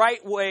 what's the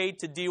right way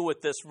to deal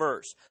with this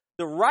verse?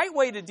 The right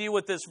way to deal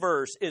with this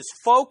verse is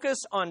focus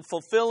on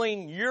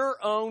fulfilling your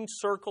own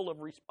circle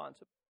of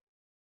responsibility.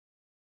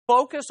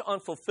 Focus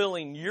on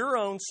fulfilling your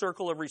own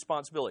circle of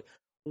responsibility.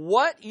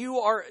 Now,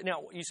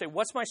 you say,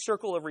 what's my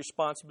circle of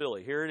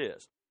responsibility? Here it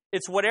is.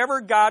 It's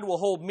whatever God will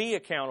hold me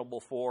accountable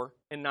for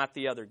and not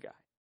the other guy.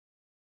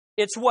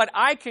 It's what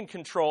I can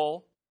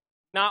control,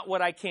 not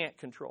what I can't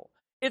control.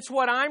 It's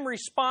what I'm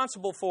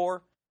responsible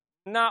for,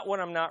 not what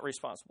I'm not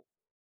responsible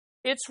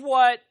for. It's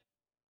what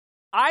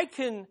I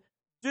can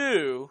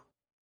do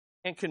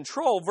and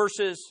control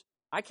versus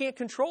I can't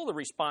control the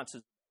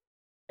responses.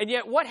 And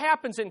yet, what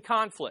happens in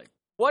conflict?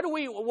 What do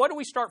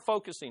we start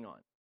focusing on?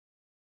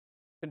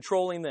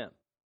 Controlling them,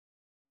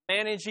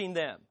 managing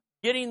them,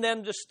 getting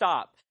them to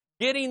stop,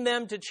 getting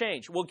them to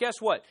change. Well, guess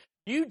what?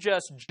 You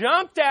just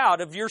jumped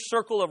out of your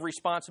circle of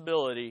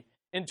responsibility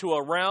into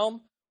a realm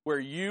where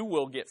you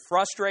will get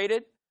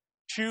frustrated,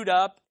 chewed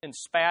up, and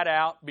spat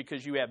out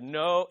because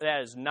that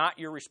is not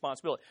your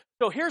responsibility.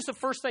 So here's the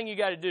first thing you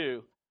got to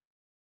do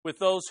with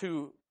those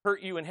who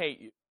hurt you and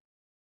hate you.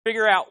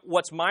 Figure out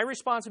what's my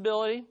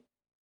responsibility,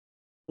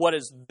 what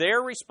is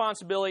their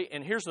responsibility,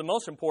 and here's the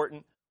most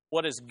important,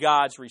 what is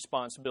God's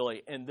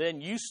responsibility? And then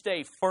you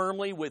stay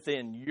firmly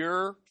within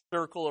your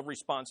circle of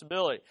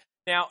responsibility.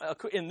 Now,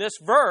 in this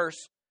verse,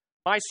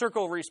 my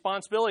circle of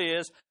responsibility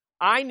is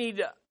I need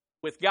to,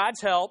 with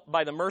God's help,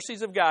 by the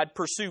mercies of God,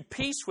 pursue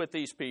peace with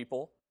these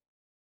people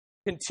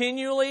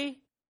continually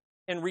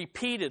and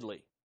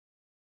repeatedly.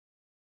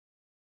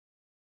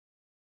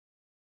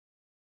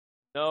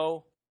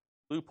 No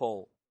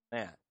loophole in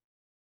that.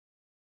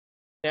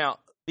 Now,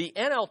 the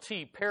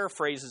NLT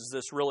paraphrases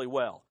this really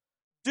well.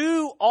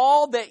 Do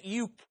all that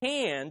you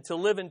can to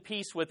live in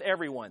peace with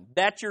everyone.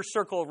 That's your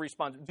circle of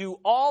responsibility. Do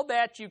all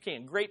that you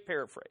can. Great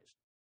paraphrase.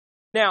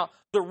 Now,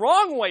 the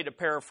wrong way to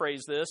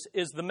paraphrase this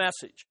is the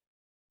Message.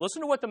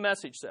 Listen to what the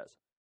Message says.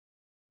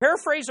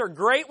 Paraphrases are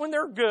great when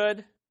they're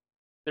good.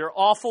 They're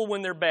awful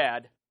when they're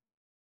bad.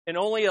 And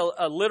only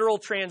a literal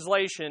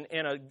translation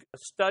and a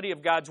study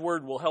of God's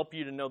Word will help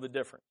you to know the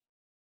difference.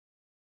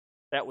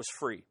 That was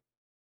free.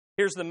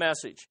 Here's the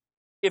Message.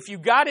 If you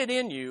got it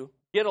in you,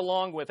 get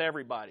along with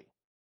everybody.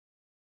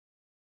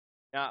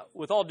 Now,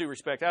 with all due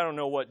respect, I don't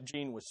know what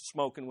Gene was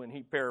smoking when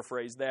he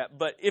paraphrased that,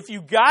 but if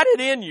you got it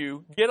in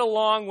you, get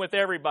along with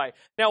everybody.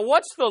 Now,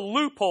 what's the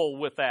loophole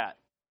with that?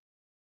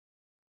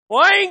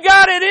 Well, I ain't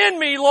got it in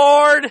me,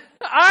 Lord.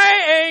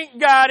 I ain't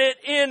got it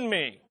in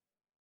me.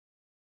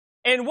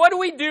 And what do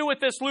we do with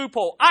this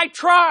loophole? I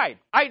tried.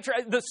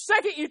 The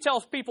second you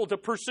tell people to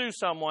pursue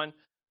someone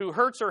who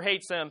hurts or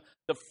hates them,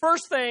 the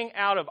first thing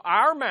out of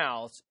our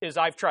mouths is,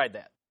 I've tried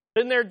that.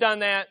 Been there, done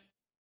that.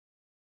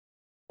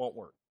 Won't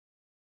work.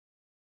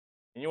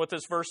 And you know what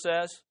this verse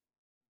says?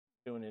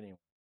 Doing it anyway.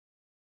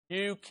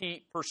 You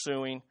keep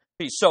pursuing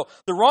peace. So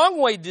the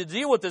wrong way to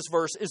deal with this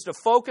verse is to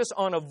focus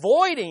on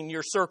avoiding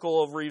your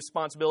circle of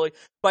responsibility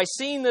by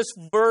seeing this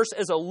verse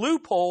as a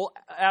loophole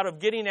of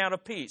getting out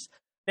of peace.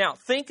 Now,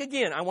 think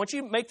again. I want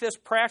you to make this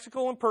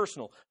practical and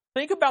personal.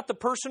 Think about the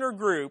person or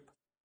group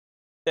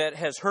that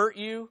has hurt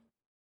you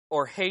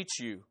or hates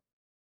you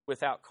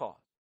without cause.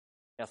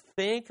 Now,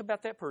 think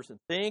about that person.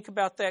 Think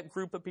about that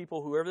group of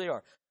people, whoever they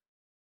are.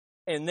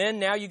 And then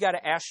now you got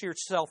to ask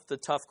yourself the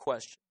tough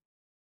question.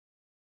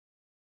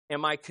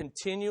 Am I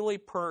continually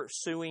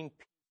pursuing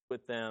peace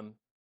with them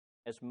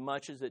as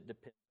much as it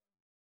depends?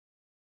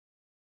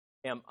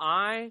 Am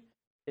I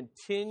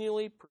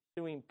continually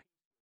pursuing peace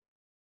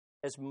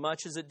as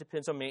much as it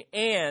depends on me?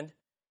 And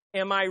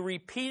am I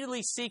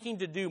repeatedly seeking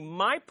to do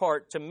my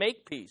part to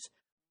make peace?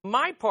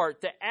 My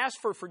part to ask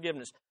for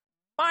forgiveness?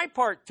 My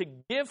part to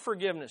give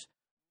forgiveness?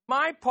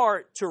 My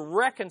part to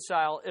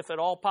reconcile if at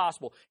all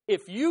possible?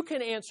 If you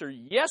can answer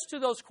yes to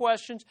those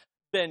questions,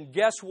 then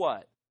guess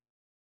what?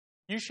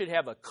 You should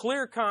have a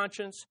clear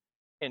conscience,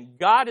 and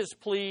God is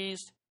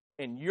pleased,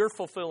 and you're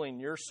fulfilling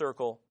your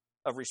circle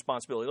of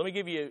responsibility. Let me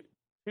give you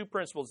 2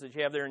 principles that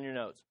you have there in your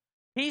notes.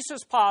 Peace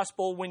is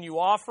possible when you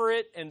offer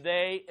it and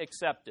they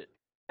accept it.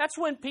 That's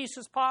when peace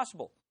is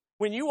possible.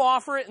 When you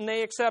offer it and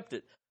they accept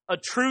it. A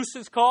truce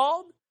is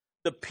called.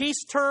 The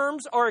peace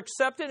terms are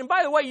accepted. And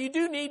by the way, you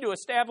do need to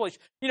establish,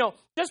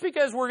 just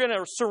because we're going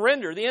to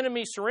surrender, the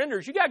enemy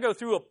surrenders, you got to go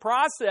through a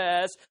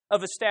process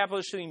of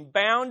establishing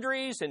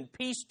boundaries and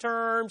peace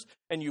terms,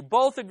 and you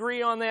both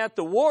agree on that.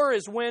 The war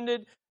is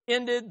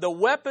ended. The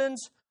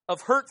weapons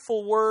of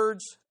hurtful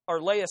words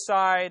are laid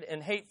aside,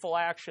 and hateful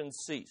actions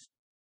cease.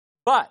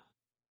 But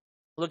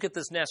look at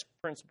this next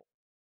principle.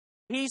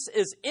 Peace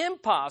is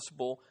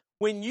impossible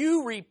when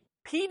you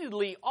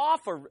repeatedly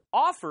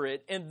offer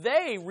it and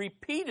they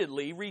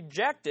repeatedly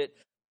reject it.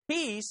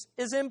 Peace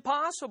is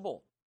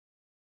impossible.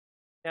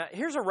 Now,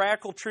 here's a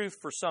radical truth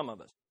for some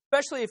of us,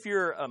 especially if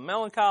you're a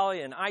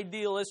melancholy, an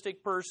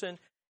idealistic person,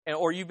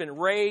 or you've been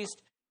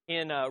raised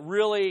in a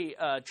really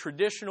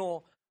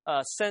traditional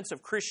sense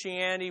of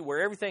Christianity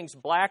where everything's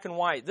black and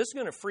white. This is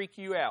going to freak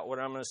you out, what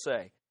I'm going to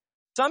say.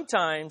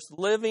 Sometimes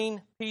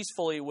living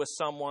peacefully with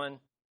someone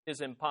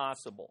is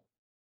impossible.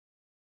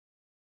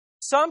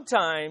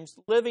 Sometimes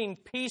living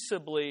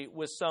peaceably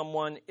with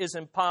someone is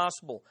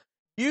impossible.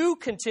 You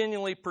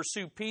continually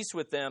pursue peace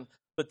with them,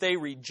 but they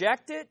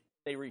reject it.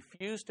 They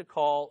refuse to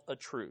call a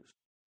truce.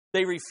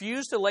 They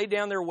refuse to lay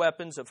down their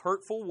weapons of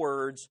hurtful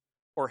words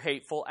or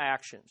hateful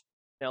actions.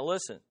 Now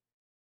listen.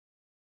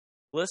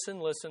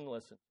 Listen.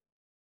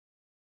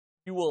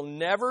 You will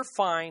never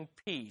find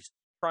peace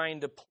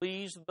trying to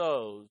please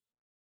those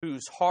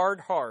whose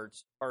hard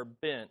hearts are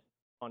bent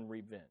on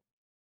revenge.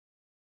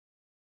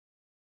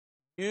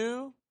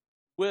 You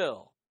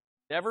will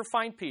never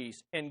find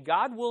peace, and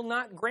God will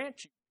not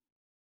grant you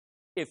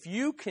if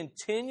you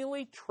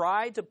continually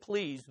try to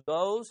please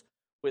those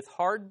with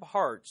hard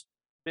hearts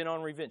bent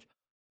on revenge.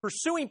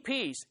 Pursuing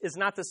peace is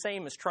not the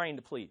same as trying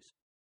to please.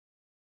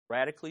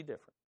 Radically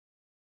different.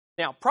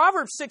 Now,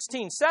 Proverbs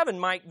 16:7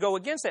 might go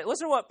against that.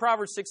 Listen to what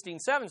Proverbs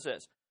 16:7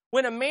 says.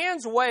 When a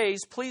man's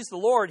ways please the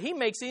Lord, he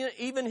makes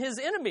even his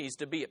enemies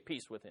to be at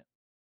peace with him.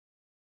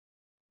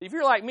 If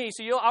you're like me,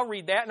 I'll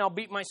read that and I'll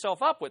beat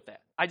myself up with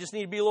that. I just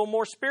need to be a little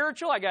more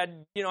spiritual. I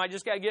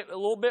just got to get a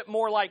little bit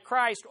more like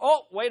Christ.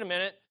 Oh, wait a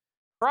minute.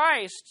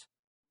 Christ's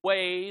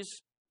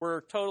ways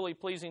were totally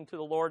pleasing to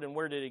the Lord, and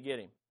where did he get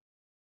him?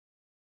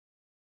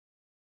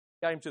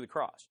 Got him to the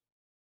cross.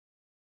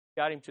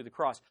 Got him to the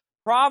cross.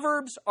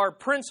 Proverbs are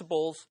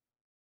principles.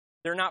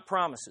 They're not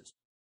promises.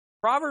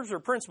 Proverbs are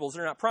principles.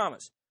 They're not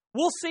promises.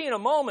 We'll see in a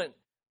moment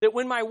that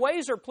when my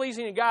ways are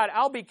pleasing to God,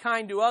 I'll be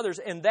kind to others,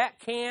 and that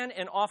can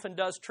and often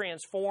does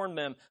transform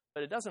them,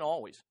 but it doesn't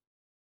always.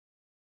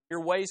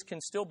 Your ways can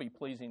still be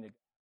pleasing to God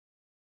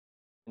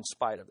in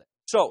spite of that.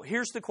 So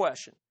here's the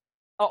question.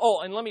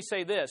 And let me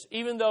say this.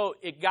 Even though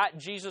it got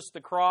Jesus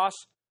the cross,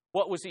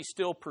 what was he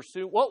still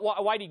pursuing?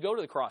 Why did he go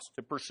to the cross?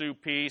 To pursue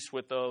peace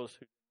with those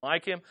who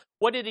like him.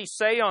 What did he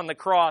say on the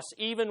cross,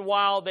 even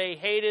while they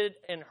hated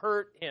and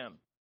hurt him?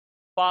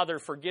 Father,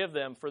 forgive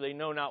them, for they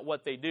know not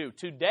what they do.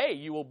 Today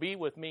you will be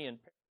with me in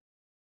paradise.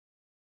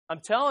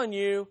 I'm telling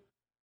you,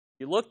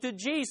 you look to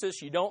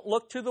Jesus, you don't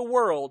look to the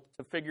world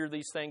to figure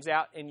these things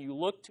out, and you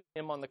look to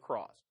him on the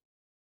cross.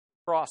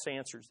 The cross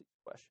answers these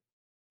questions.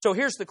 So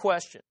here's the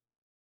question.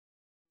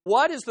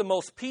 What is the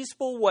most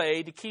peaceful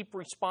way to keep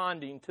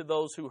responding to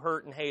those who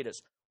hurt and hate us?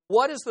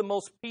 What is the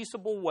most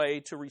peaceable way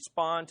to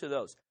respond to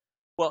those?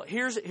 Well,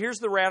 here's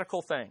the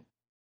radical thing.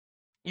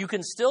 You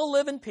can still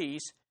live in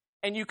peace,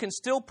 and you can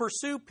still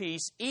pursue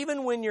peace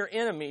even when your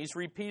enemies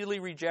repeatedly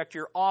reject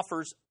your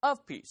offers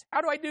of peace. How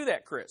do I do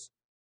that, Chris?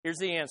 Here's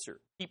the answer.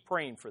 Keep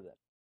praying for them.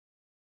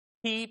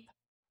 Keep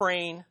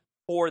praying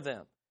for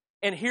them.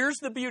 And here's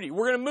the beauty.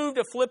 We're going to move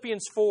to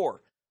Philippians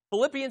 4.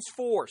 Philippians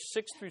 4,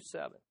 6 through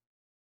 7.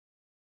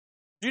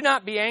 Do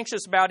not be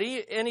anxious about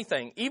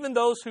anything, even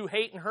those who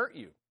hate and hurt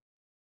you.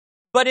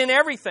 But in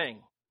everything,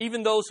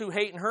 even those who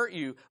hate and hurt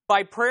you,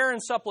 by prayer and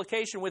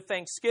supplication with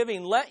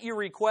thanksgiving, let your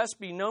requests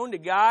be known to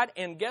God.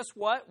 And guess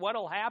what?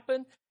 What'll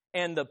happen?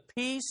 And the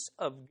peace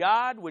of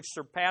God, which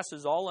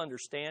surpasses all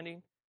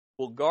understanding,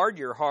 will guard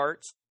your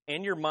hearts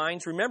and your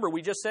minds. Remember,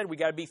 we just said we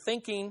got to be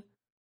thinking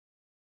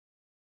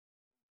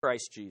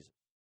Christ Jesus.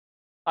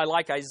 I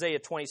like Isaiah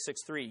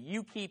 26:3.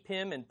 You keep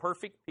him in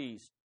perfect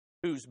peace,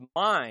 whose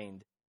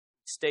mind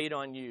stayed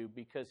on you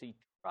because he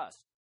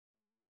trusts.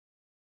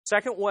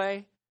 Second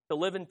way to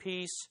live in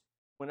peace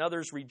when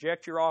others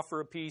reject your offer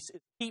of peace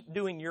is keep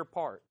doing your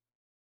part.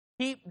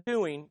 Keep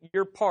doing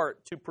your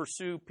part to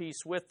pursue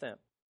peace with them.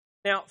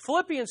 Now,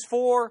 Philippians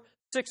 4,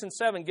 6, and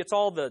 7 gets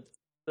all the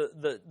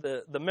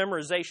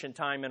memorization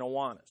time in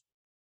Awanas.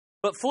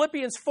 But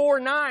Philippians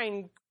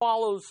 4:9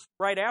 follows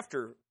right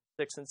after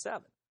 6 and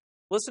 7.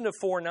 Listen to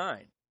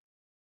 4:9.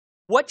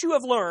 What you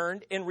have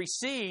learned and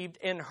received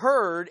and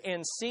heard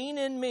and seen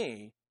in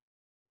me,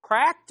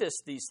 practice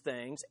these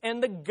things,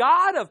 and the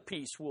God of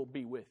peace will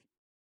be with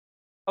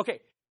you.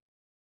 Okay,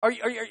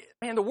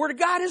 man, the Word of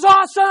God is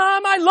awesome.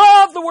 I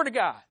love the Word of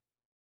God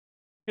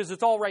because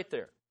it's all right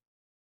there.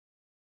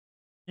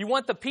 You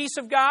want the peace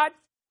of God?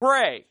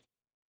 Pray.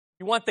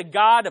 You want the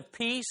God of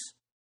peace?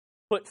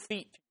 Put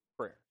feet to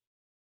prayer.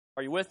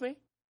 Are you with me?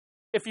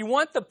 If you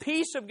want the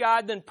peace of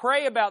God, then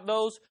pray about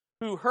those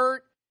who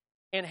hurt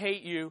and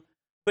hate you.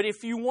 But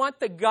if you want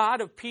the God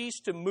of peace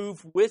to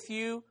move with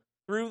you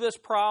through this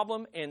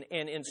problem and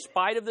in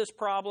spite of this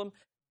problem,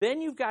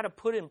 then you've got to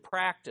put in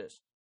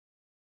practice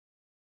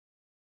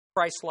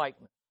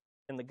Christ-likeness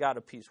and the God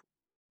of peace.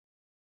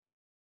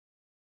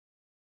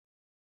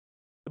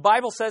 The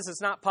Bible says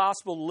it's not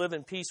possible to live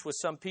in peace with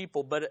some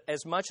people, but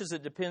as much as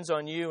it depends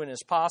on you and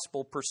is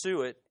possible,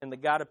 pursue it, and the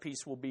God of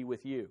peace will be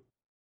with you.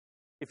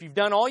 If you've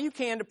done all you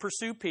can to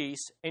pursue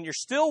peace, and you're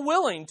still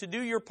willing to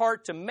do your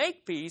part to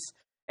make peace,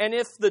 and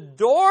if the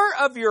door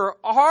of your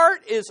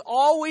heart is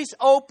always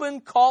open,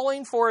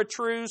 calling for a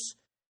truce,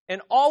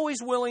 and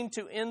always willing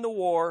to end the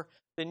war,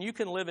 then you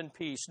can live in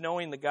peace,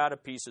 knowing the God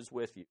of peace is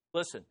with you.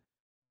 Listen,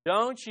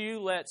 don't you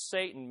let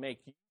Satan make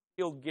you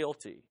feel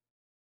guilty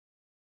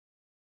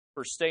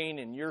for staying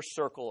in your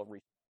circle of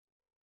responsibility.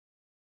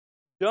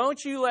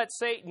 Don't you let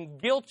Satan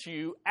guilt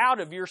you out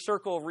of your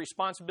circle of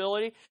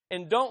responsibility,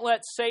 and don't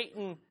let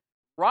Satan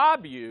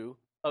rob you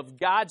of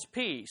God's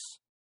peace,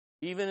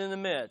 even in the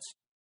midst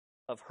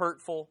of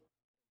hurtful,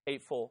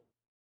 hateful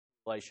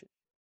relationships.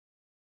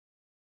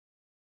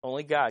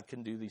 Only God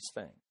can do these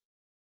things.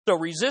 So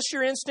resist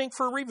your instinct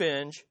for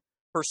revenge,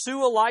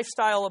 pursue a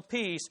lifestyle of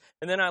peace,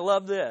 and then I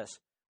love this.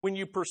 When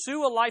you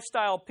pursue a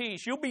lifestyle of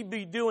peace, you'll be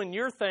doing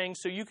your thing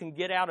so you can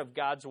get out of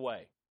God's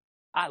way.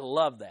 I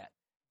love that.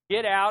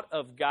 Get out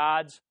of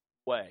God's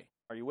way.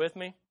 Are you with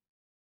me?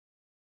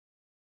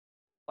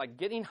 Like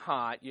getting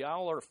hot.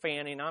 Y'all are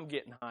fanning. I'm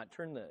getting hot.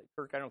 Turn the,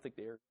 Kirk, I don't think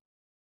the air.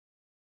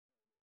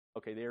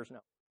 Okay, the air's no.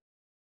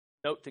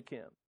 Note to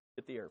Kim.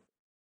 Get the air.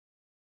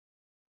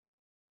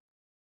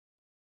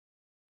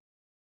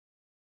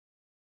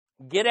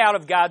 Get out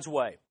of God's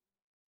way.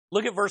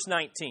 Look at verse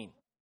 19.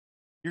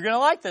 You're going to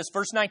like this.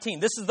 Verse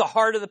 19. This is the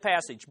heart of the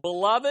passage.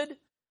 Beloved,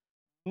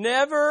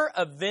 never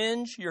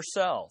avenge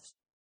yourselves,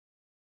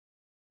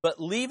 but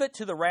leave it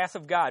to the wrath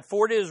of God.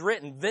 For it is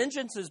written,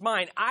 vengeance is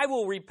mine, I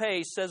will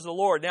repay, says the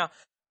Lord. Now,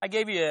 I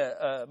gave you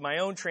my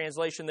own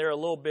translation there a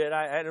little bit.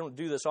 I don't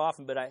do this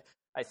often, but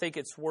I think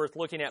it's worth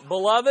looking at.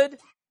 Beloved,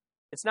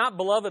 it's not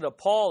beloved of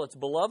Paul, it's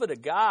beloved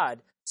of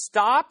God.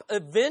 Stop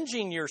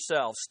avenging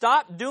yourself.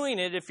 Stop doing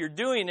it if you're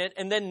doing it,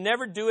 and then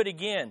never do it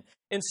again.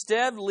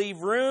 Instead, leave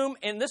room,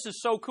 and this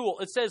is so cool.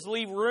 It says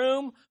leave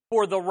room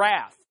for the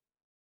wrath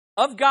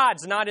of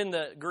God's, not in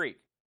the Greek.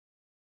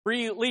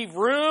 Leave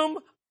room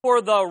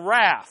for the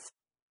wrath.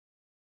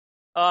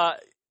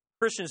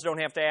 Christians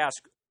don't have to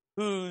ask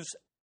who's,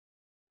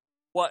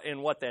 what,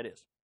 and what that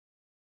is.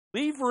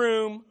 Leave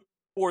room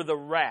for the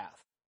wrath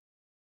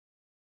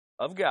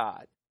of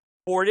God.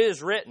 For it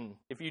is written,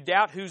 if you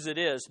doubt whose it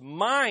is,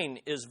 mine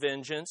is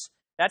vengeance.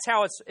 That's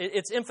how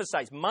it's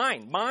emphasized.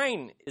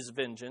 Mine is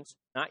vengeance,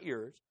 not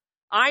yours.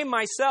 I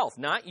myself,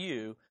 not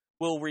you,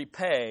 will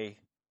repay,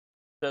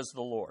 says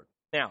the Lord.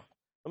 Now,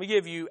 let me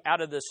give you, out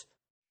of this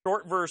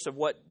short verse of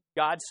what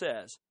God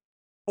says,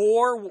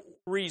 4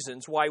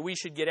 reasons why we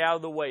should get out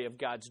of the way of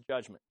God's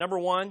judgment. Number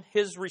 1,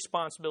 His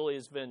responsibility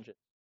is vengeance.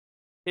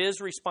 His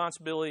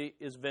responsibility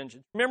is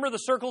vengeance. Remember the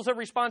circles of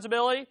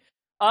responsibility?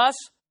 Us,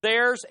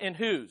 theirs, and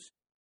whose?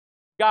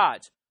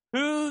 God's.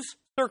 Whose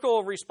circle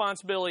of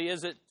responsibility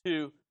is it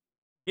to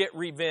get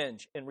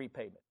revenge and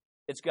repayment?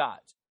 It's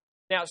God's.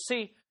 Now,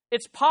 see,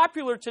 it's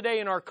popular today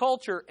in our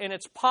culture, and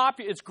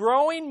it's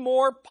growing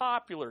more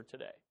popular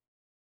today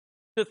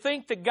to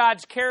think that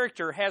God's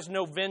character has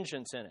no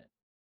vengeance in it.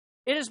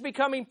 It is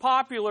becoming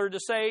popular to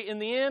say, in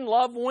the end,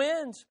 love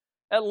wins.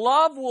 That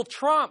love will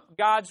trump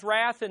God's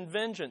wrath and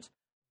vengeance.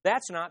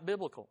 That's not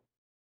biblical.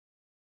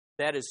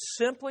 That is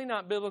simply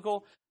not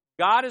biblical.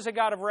 God is a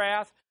God of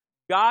wrath.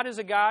 God is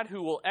a God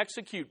who will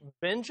execute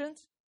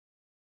vengeance.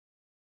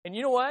 And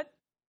you know what?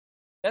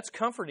 That's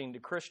comforting to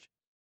Christians.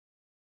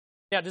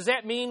 Now, does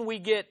that mean we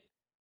get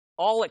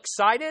all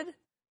excited?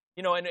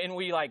 You know, and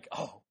we like,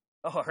 oh,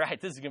 all right,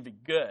 this is going to be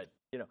good.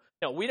 You know,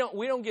 no,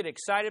 we don't get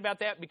excited about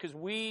that because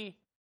we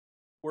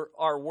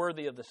are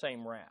worthy of the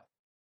same wrath.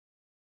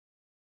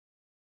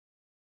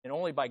 And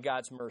only by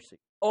God's mercy,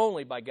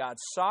 only by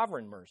God's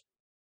sovereign mercy,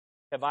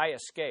 have I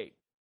escaped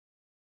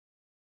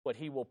what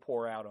He will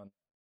pour out on me.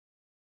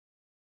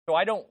 So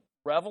I don't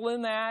revel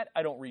in that.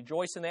 I don't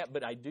rejoice in that.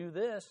 But I do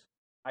this.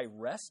 I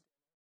rest.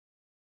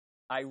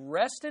 I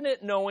rest in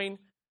it knowing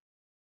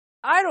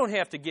I don't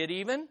have to get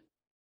even.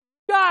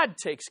 God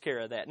takes care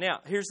of that.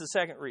 Now, here's the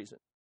second reason.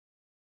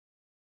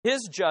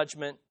 His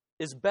judgment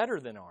is better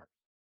than ours.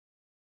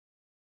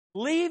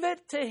 Leave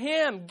it to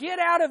Him. Get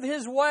out of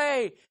His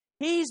way.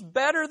 He's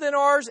better than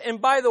ours. And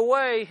by the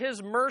way,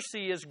 His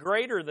mercy is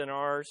greater than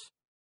ours.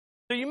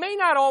 So you may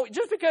not always,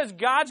 just because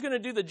God's going to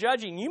do the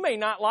judging, you may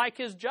not like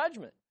His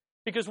judgment.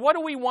 Because what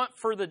do we want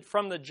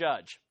from the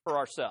judge for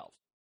ourselves?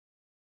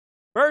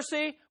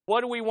 Mercy.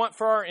 What do we want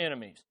for our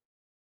enemies?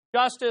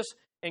 Justice.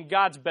 And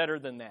God's better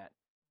than that.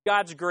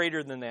 God's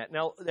greater than that.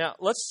 Now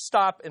let's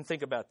stop and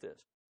think about this.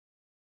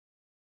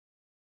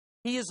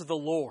 He is the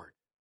Lord.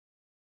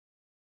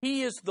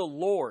 He is the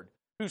Lord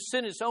who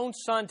sent His own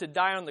Son to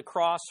die on the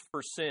cross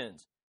for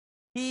sins.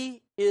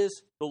 He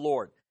is the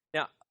Lord.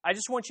 Now, I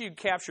just want you to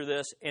capture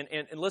this and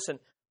listen,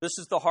 this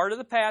is the heart of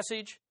the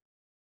passage.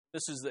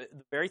 This is the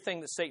very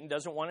thing that Satan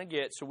doesn't want to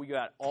get, so we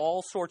got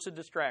all sorts of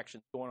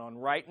distractions going on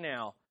right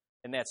now,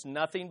 and that's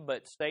nothing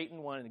but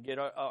Satan wanting to get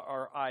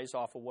our eyes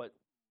off of what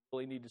we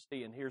really need to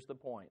see, and here's the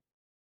point.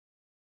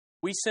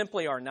 We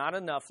simply are not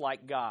enough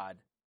like God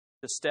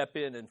to step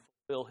in and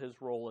fulfill His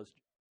role as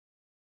judge.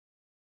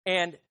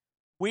 And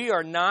we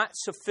are not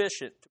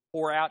sufficient to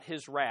pour out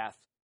His wrath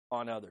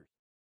on others.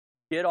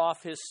 Get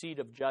off His seat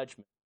of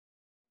judgment.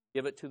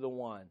 Give it to the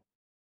one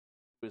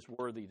who is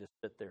worthy to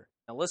sit there.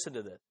 Now listen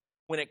to this.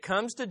 When it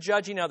comes to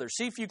judging others,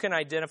 see if you can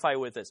identify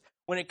with this.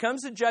 When it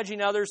comes to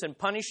judging others and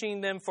punishing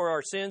them for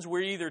our sins,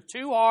 we're either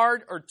too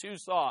hard or too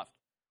soft.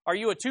 Are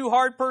you a too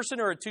hard person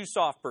or a too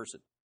soft person?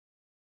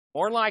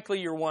 More than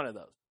likely, you're one of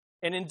those.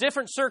 And in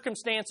different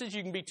circumstances,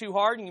 you can be too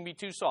hard and you can be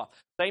too soft.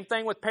 Same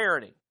thing with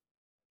parenting.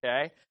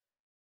 Okay?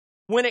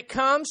 When it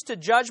comes to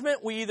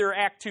judgment, we either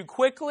act too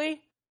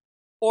quickly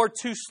or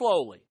too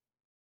slowly.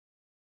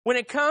 When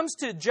it comes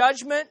to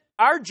judgment,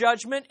 our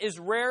judgment is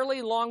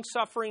rarely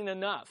long-suffering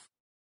enough.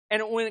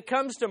 And when it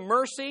comes to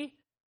mercy,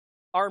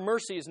 our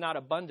mercy is not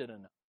abundant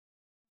enough.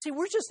 See,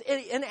 we're just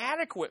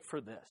inadequate for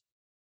this.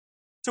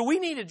 So we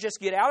need to just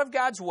get out of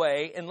God's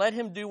way and let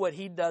Him do what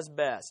He does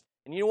best.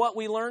 And you know what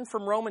we learned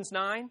from Romans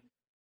 9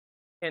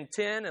 and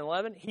 10 and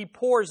 11? He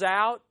pours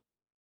out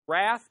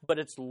wrath, but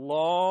it's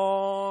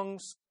long.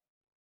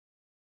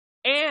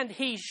 And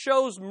he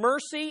shows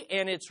mercy,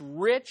 and it's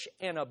rich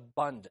and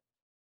abundant.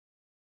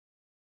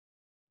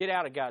 Get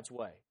out of God's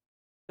way.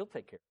 He'll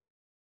take care of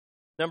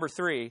it. Number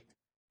 3,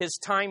 his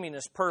timing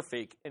is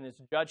perfect, and his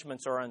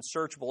judgments are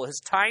unsearchable. His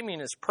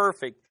timing is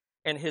perfect,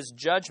 and his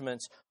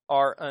judgments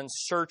are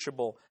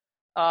unsearchable.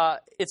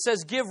 It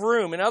says give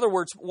room. In other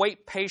words,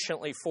 wait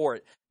patiently for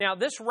it. Now,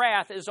 this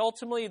wrath is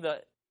ultimately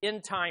the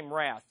end-time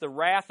wrath, the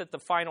wrath at the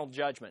final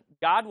judgment.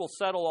 God will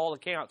settle all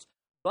accounts,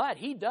 but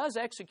he does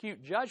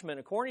execute judgment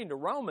according to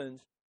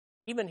Romans,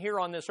 even here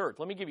on this earth.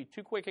 Let me give you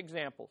 2 quick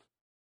examples.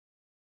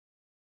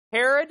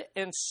 Herod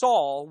and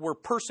Saul were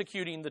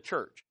persecuting the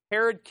church.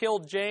 Herod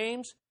killed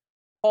James.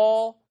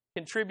 Paul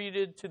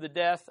contributed to the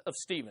death of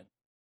Stephen.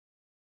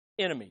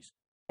 Enemies,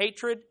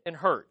 hatred, and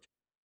hurt.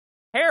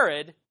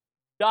 Herod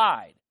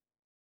died,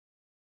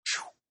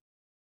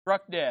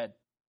 struck dead,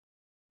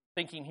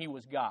 thinking he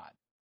was God.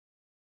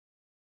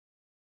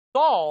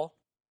 Saul,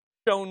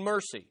 shown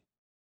mercy,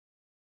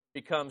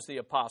 becomes the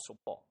Apostle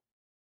Paul.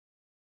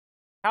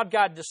 How'd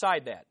God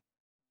decide that?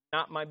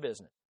 Not my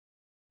business.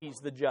 He's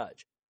the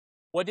judge.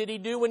 What did he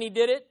do when he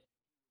did it?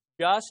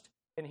 Just,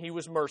 and he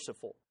was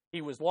merciful.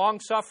 He was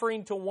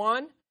long-suffering to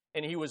one,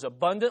 and he was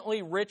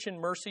abundantly rich in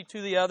mercy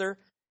to the other.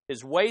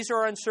 His ways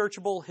are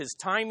unsearchable. His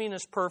timing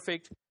is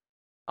perfect.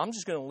 I'm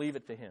just going to leave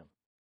it to him.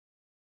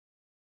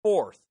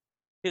 4th,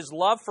 his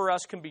love for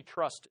us can be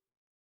trusted.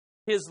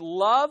 His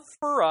love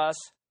for us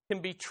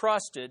can be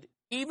trusted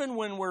even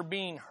when we're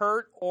being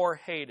hurt or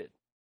hated.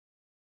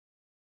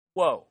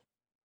 Whoa.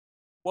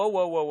 Whoa,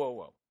 whoa, whoa, whoa,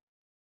 whoa.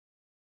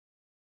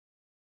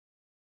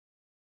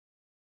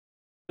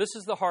 This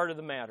is the heart of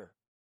the matter.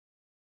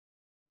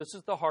 This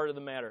is the heart of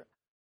the matter.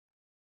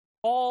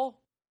 Paul,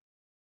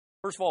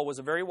 first of all, was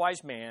a very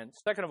wise man.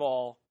 Second of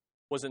all,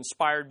 was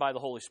inspired by the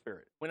Holy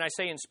Spirit. When I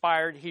say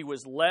inspired, he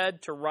was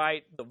led to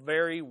write the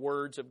very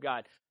words of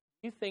God.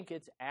 Do you think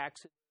it's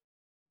accident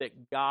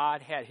that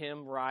God had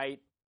him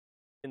write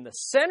in the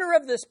center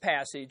of this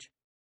passage,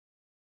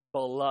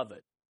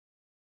 beloved,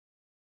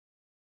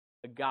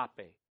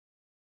 agape?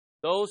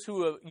 Those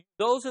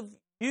of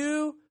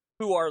you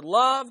who are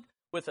loved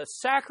with a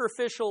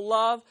sacrificial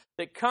love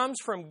that comes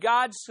from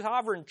God's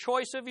sovereign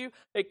choice of you,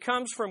 that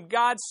comes from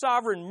God's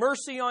sovereign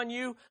mercy on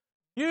you,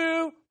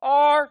 you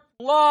are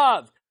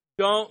loved.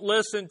 Don't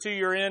listen to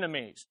your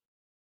enemies.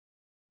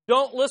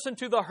 Don't listen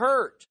to the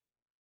hurt.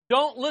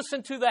 Don't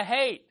listen to the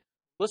hate.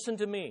 Listen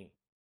to me.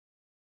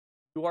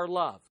 You are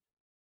loved.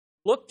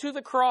 Look to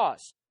the cross.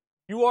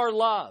 You are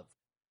loved.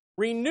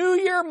 Renew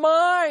your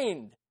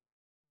mind.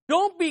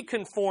 Don't be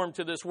conformed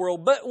to this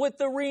world, but with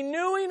the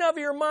renewing of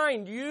your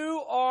mind,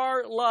 you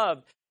are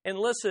loved. And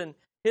listen,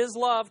 his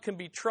love can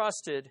be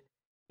trusted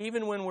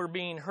even when we're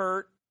being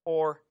hurt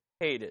or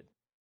hated.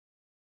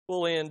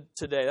 We'll end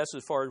today. That's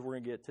as far as we're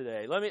going to get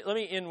today. Let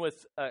me end with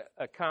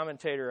a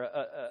commentator,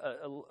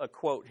 a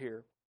quote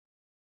here.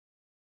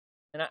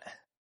 And I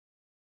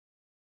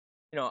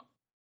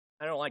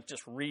don't like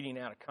just reading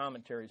out of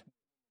commentaries.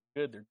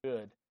 Good, they're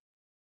good.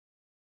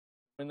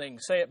 When they can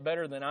say it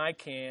better than I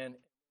can,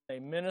 they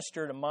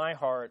minister to my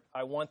heart,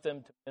 I want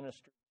them to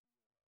minister.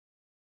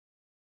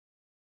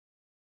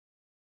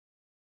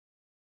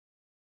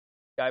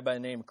 A guy by the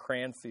name of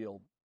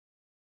Cranfield,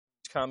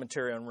 his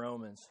commentary on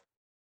Romans.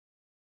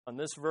 On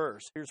this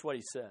verse, here's what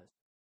he says.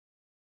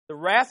 The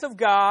wrath of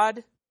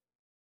God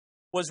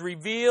was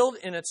revealed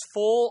in its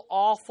full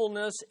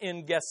awfulness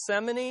in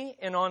Gethsemane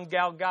and on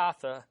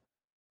Golgotha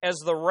as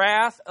the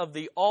wrath of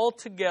the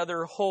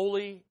altogether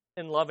holy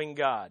and loving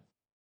God.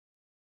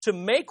 To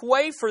make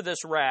way for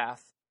this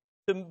wrath,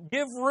 to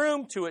give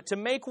room to it, to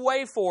make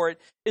way for it,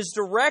 is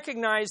to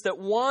recognize that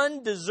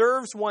one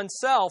deserves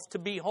oneself to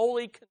be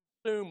wholly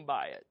consumed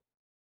by it.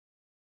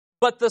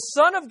 But the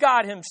Son of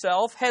God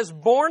himself has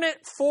borne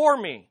it for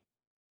me.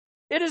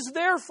 It is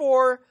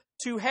therefore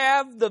to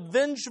have the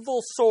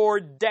vengeful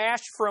sword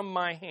dashed from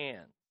my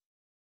hand.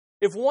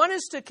 If one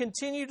is to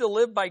continue to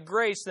live by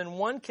grace, then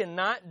one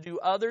cannot do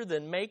other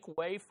than make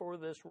way for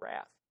this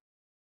wrath.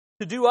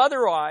 To do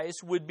otherwise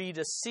would be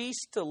to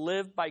cease to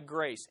live by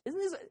grace. Isn't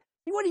this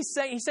what he's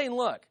saying? He's saying,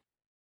 look,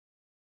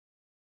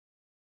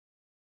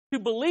 to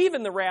believe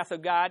in the wrath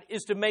of God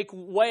is to make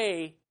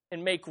way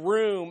and make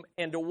room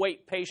and to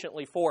wait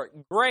patiently for it.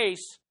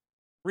 Grace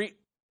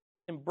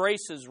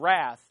embraces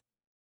wrath,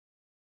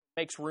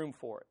 makes room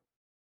for it.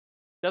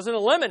 Doesn't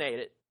eliminate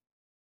it.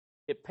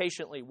 It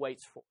patiently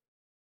waits for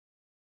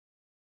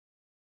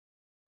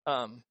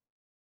it.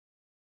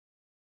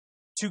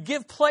 To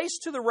give place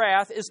to the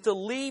wrath is to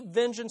leave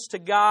vengeance to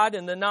God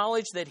in the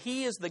knowledge that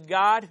He is the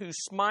God who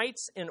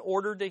smites in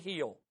order to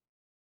heal.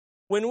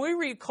 When we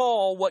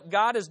recall what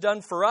God has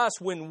done for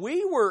us when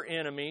we were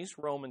enemies,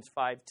 Romans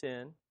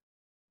 5:10,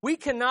 we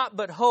cannot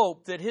but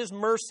hope that His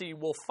mercy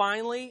will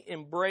finally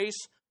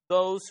embrace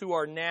those who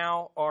are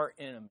now our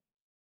enemies.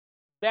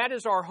 That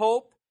is our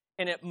hope,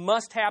 and it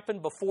must happen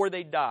before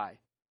they die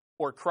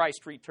or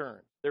Christ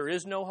returns. There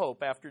is no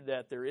hope after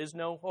death. There is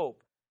no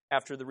hope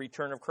after the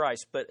return of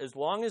Christ. But as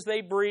long as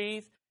they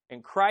breathe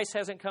and Christ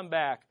hasn't come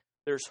back,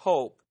 there's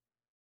hope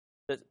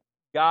that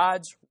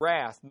God's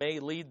wrath may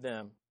lead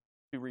them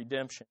to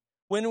redemption.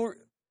 When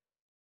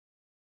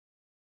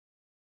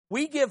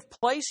we give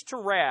place to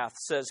wrath,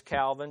 says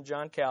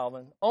John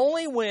Calvin,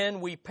 only when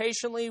we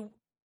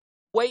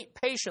wait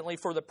patiently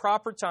for the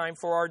proper time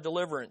for our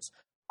deliverance,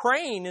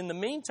 praying in the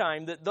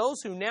meantime that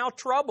those who now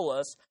trouble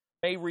us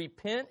may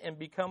repent and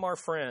become our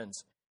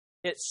friends.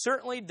 It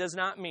certainly does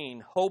not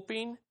mean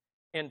hoping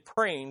and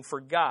praying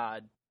for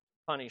God to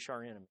punish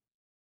our enemies.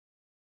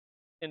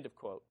 End of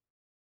quote.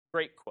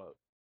 Great quote.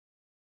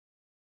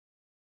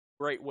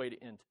 Great way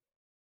to end it.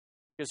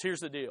 Because here's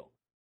the deal.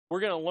 We're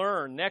going to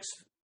learn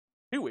next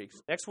 2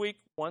 weeks. Next week,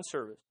 one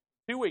service.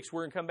 2 weeks,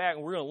 we're going to come back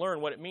and we're going to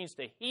learn what it means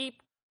to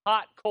heap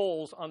hot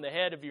coals on the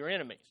head of your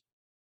enemies.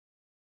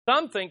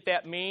 Some think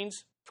that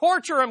means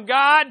torture them,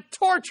 God,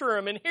 torture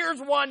them, and here's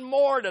one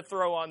more to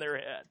throw on their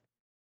head.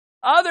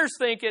 Others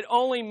think it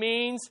only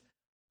means,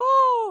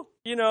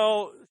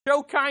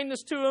 show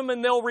kindness to them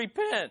and they'll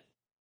repent.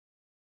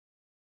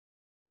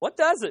 What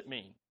does it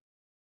mean?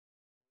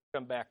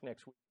 Come back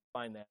next week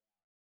and find that.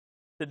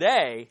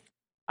 Today,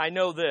 I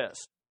know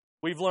this.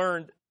 We've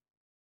learned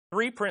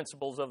 3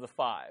 principles of the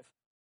 5.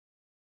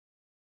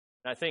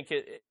 And I think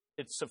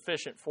it's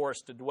sufficient for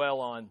us to dwell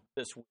on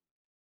this week.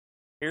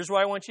 Here's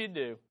what I want you to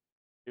do.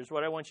 Here's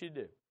what I want you to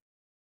do.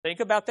 Think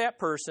about that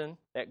person,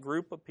 that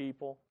group of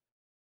people,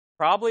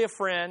 probably a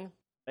friend,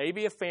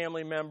 maybe a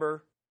family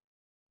member,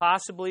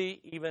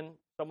 possibly even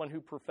someone who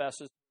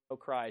professes to know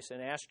Christ,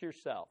 and ask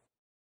yourself,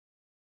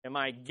 am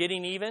I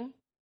getting even?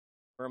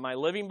 Or am I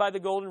living by the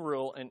golden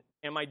rule? And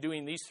am I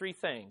doing these 3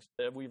 things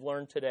that we've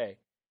learned today?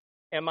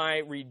 Am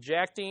I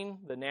rejecting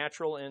the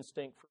natural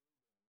instinct?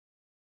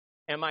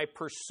 Am I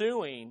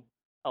pursuing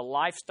a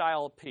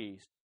lifestyle of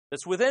peace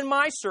that's within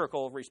my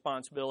circle of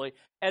responsibility?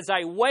 As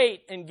I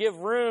wait and give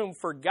room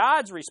for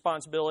God's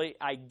responsibility,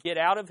 I get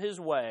out of His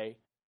way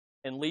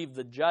and leave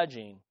the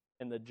judging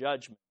and the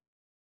judgment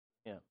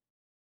to Him.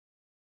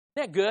 Isn't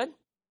that good?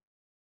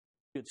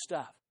 Good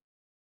stuff.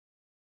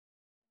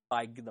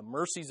 By the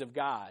mercies of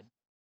God,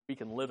 we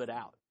can live it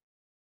out,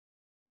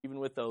 even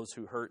with those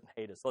who hurt and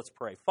hate us. Let's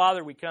pray.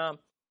 Father, we come,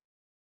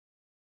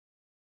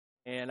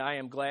 and I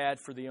am glad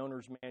for the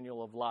owner's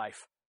manual of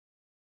life.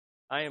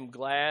 I am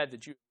glad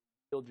that you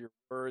revealed your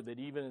word, that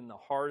even in the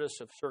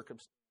hardest of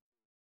circumstances,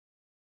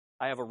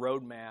 I have a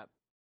roadmap.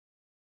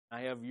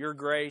 I have your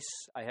grace,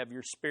 I have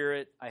your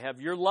spirit, I have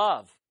your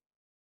love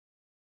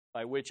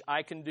by which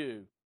I can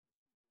do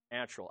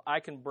natural.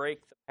 I can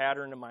break the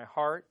pattern in my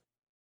heart.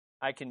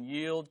 I can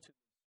yield to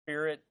the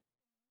Spirit,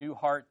 new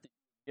heart that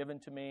you've given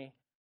to me.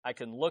 I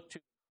can look to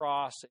the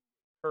cross and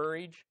get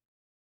courage.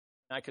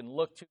 I can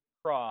look to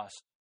the cross,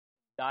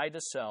 die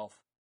to self,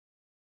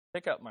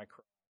 pick up my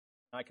cross,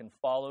 and I can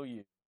follow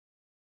you,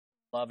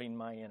 loving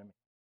my enemy.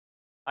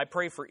 I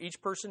pray for each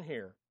person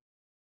here,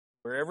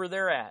 wherever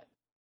they're at,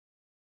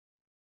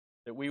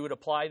 that we would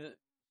apply the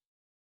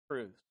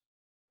truth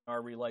in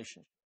our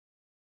relationship.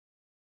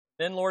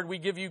 Then, Lord, we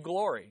give you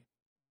glory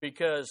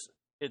because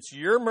it's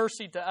your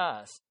mercy to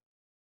us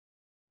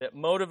that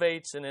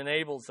motivates and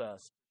enables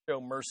us to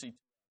show mercy to us.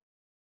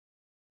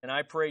 And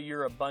I pray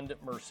your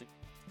abundant mercy.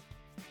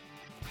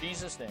 In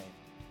Jesus' name,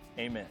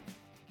 amen.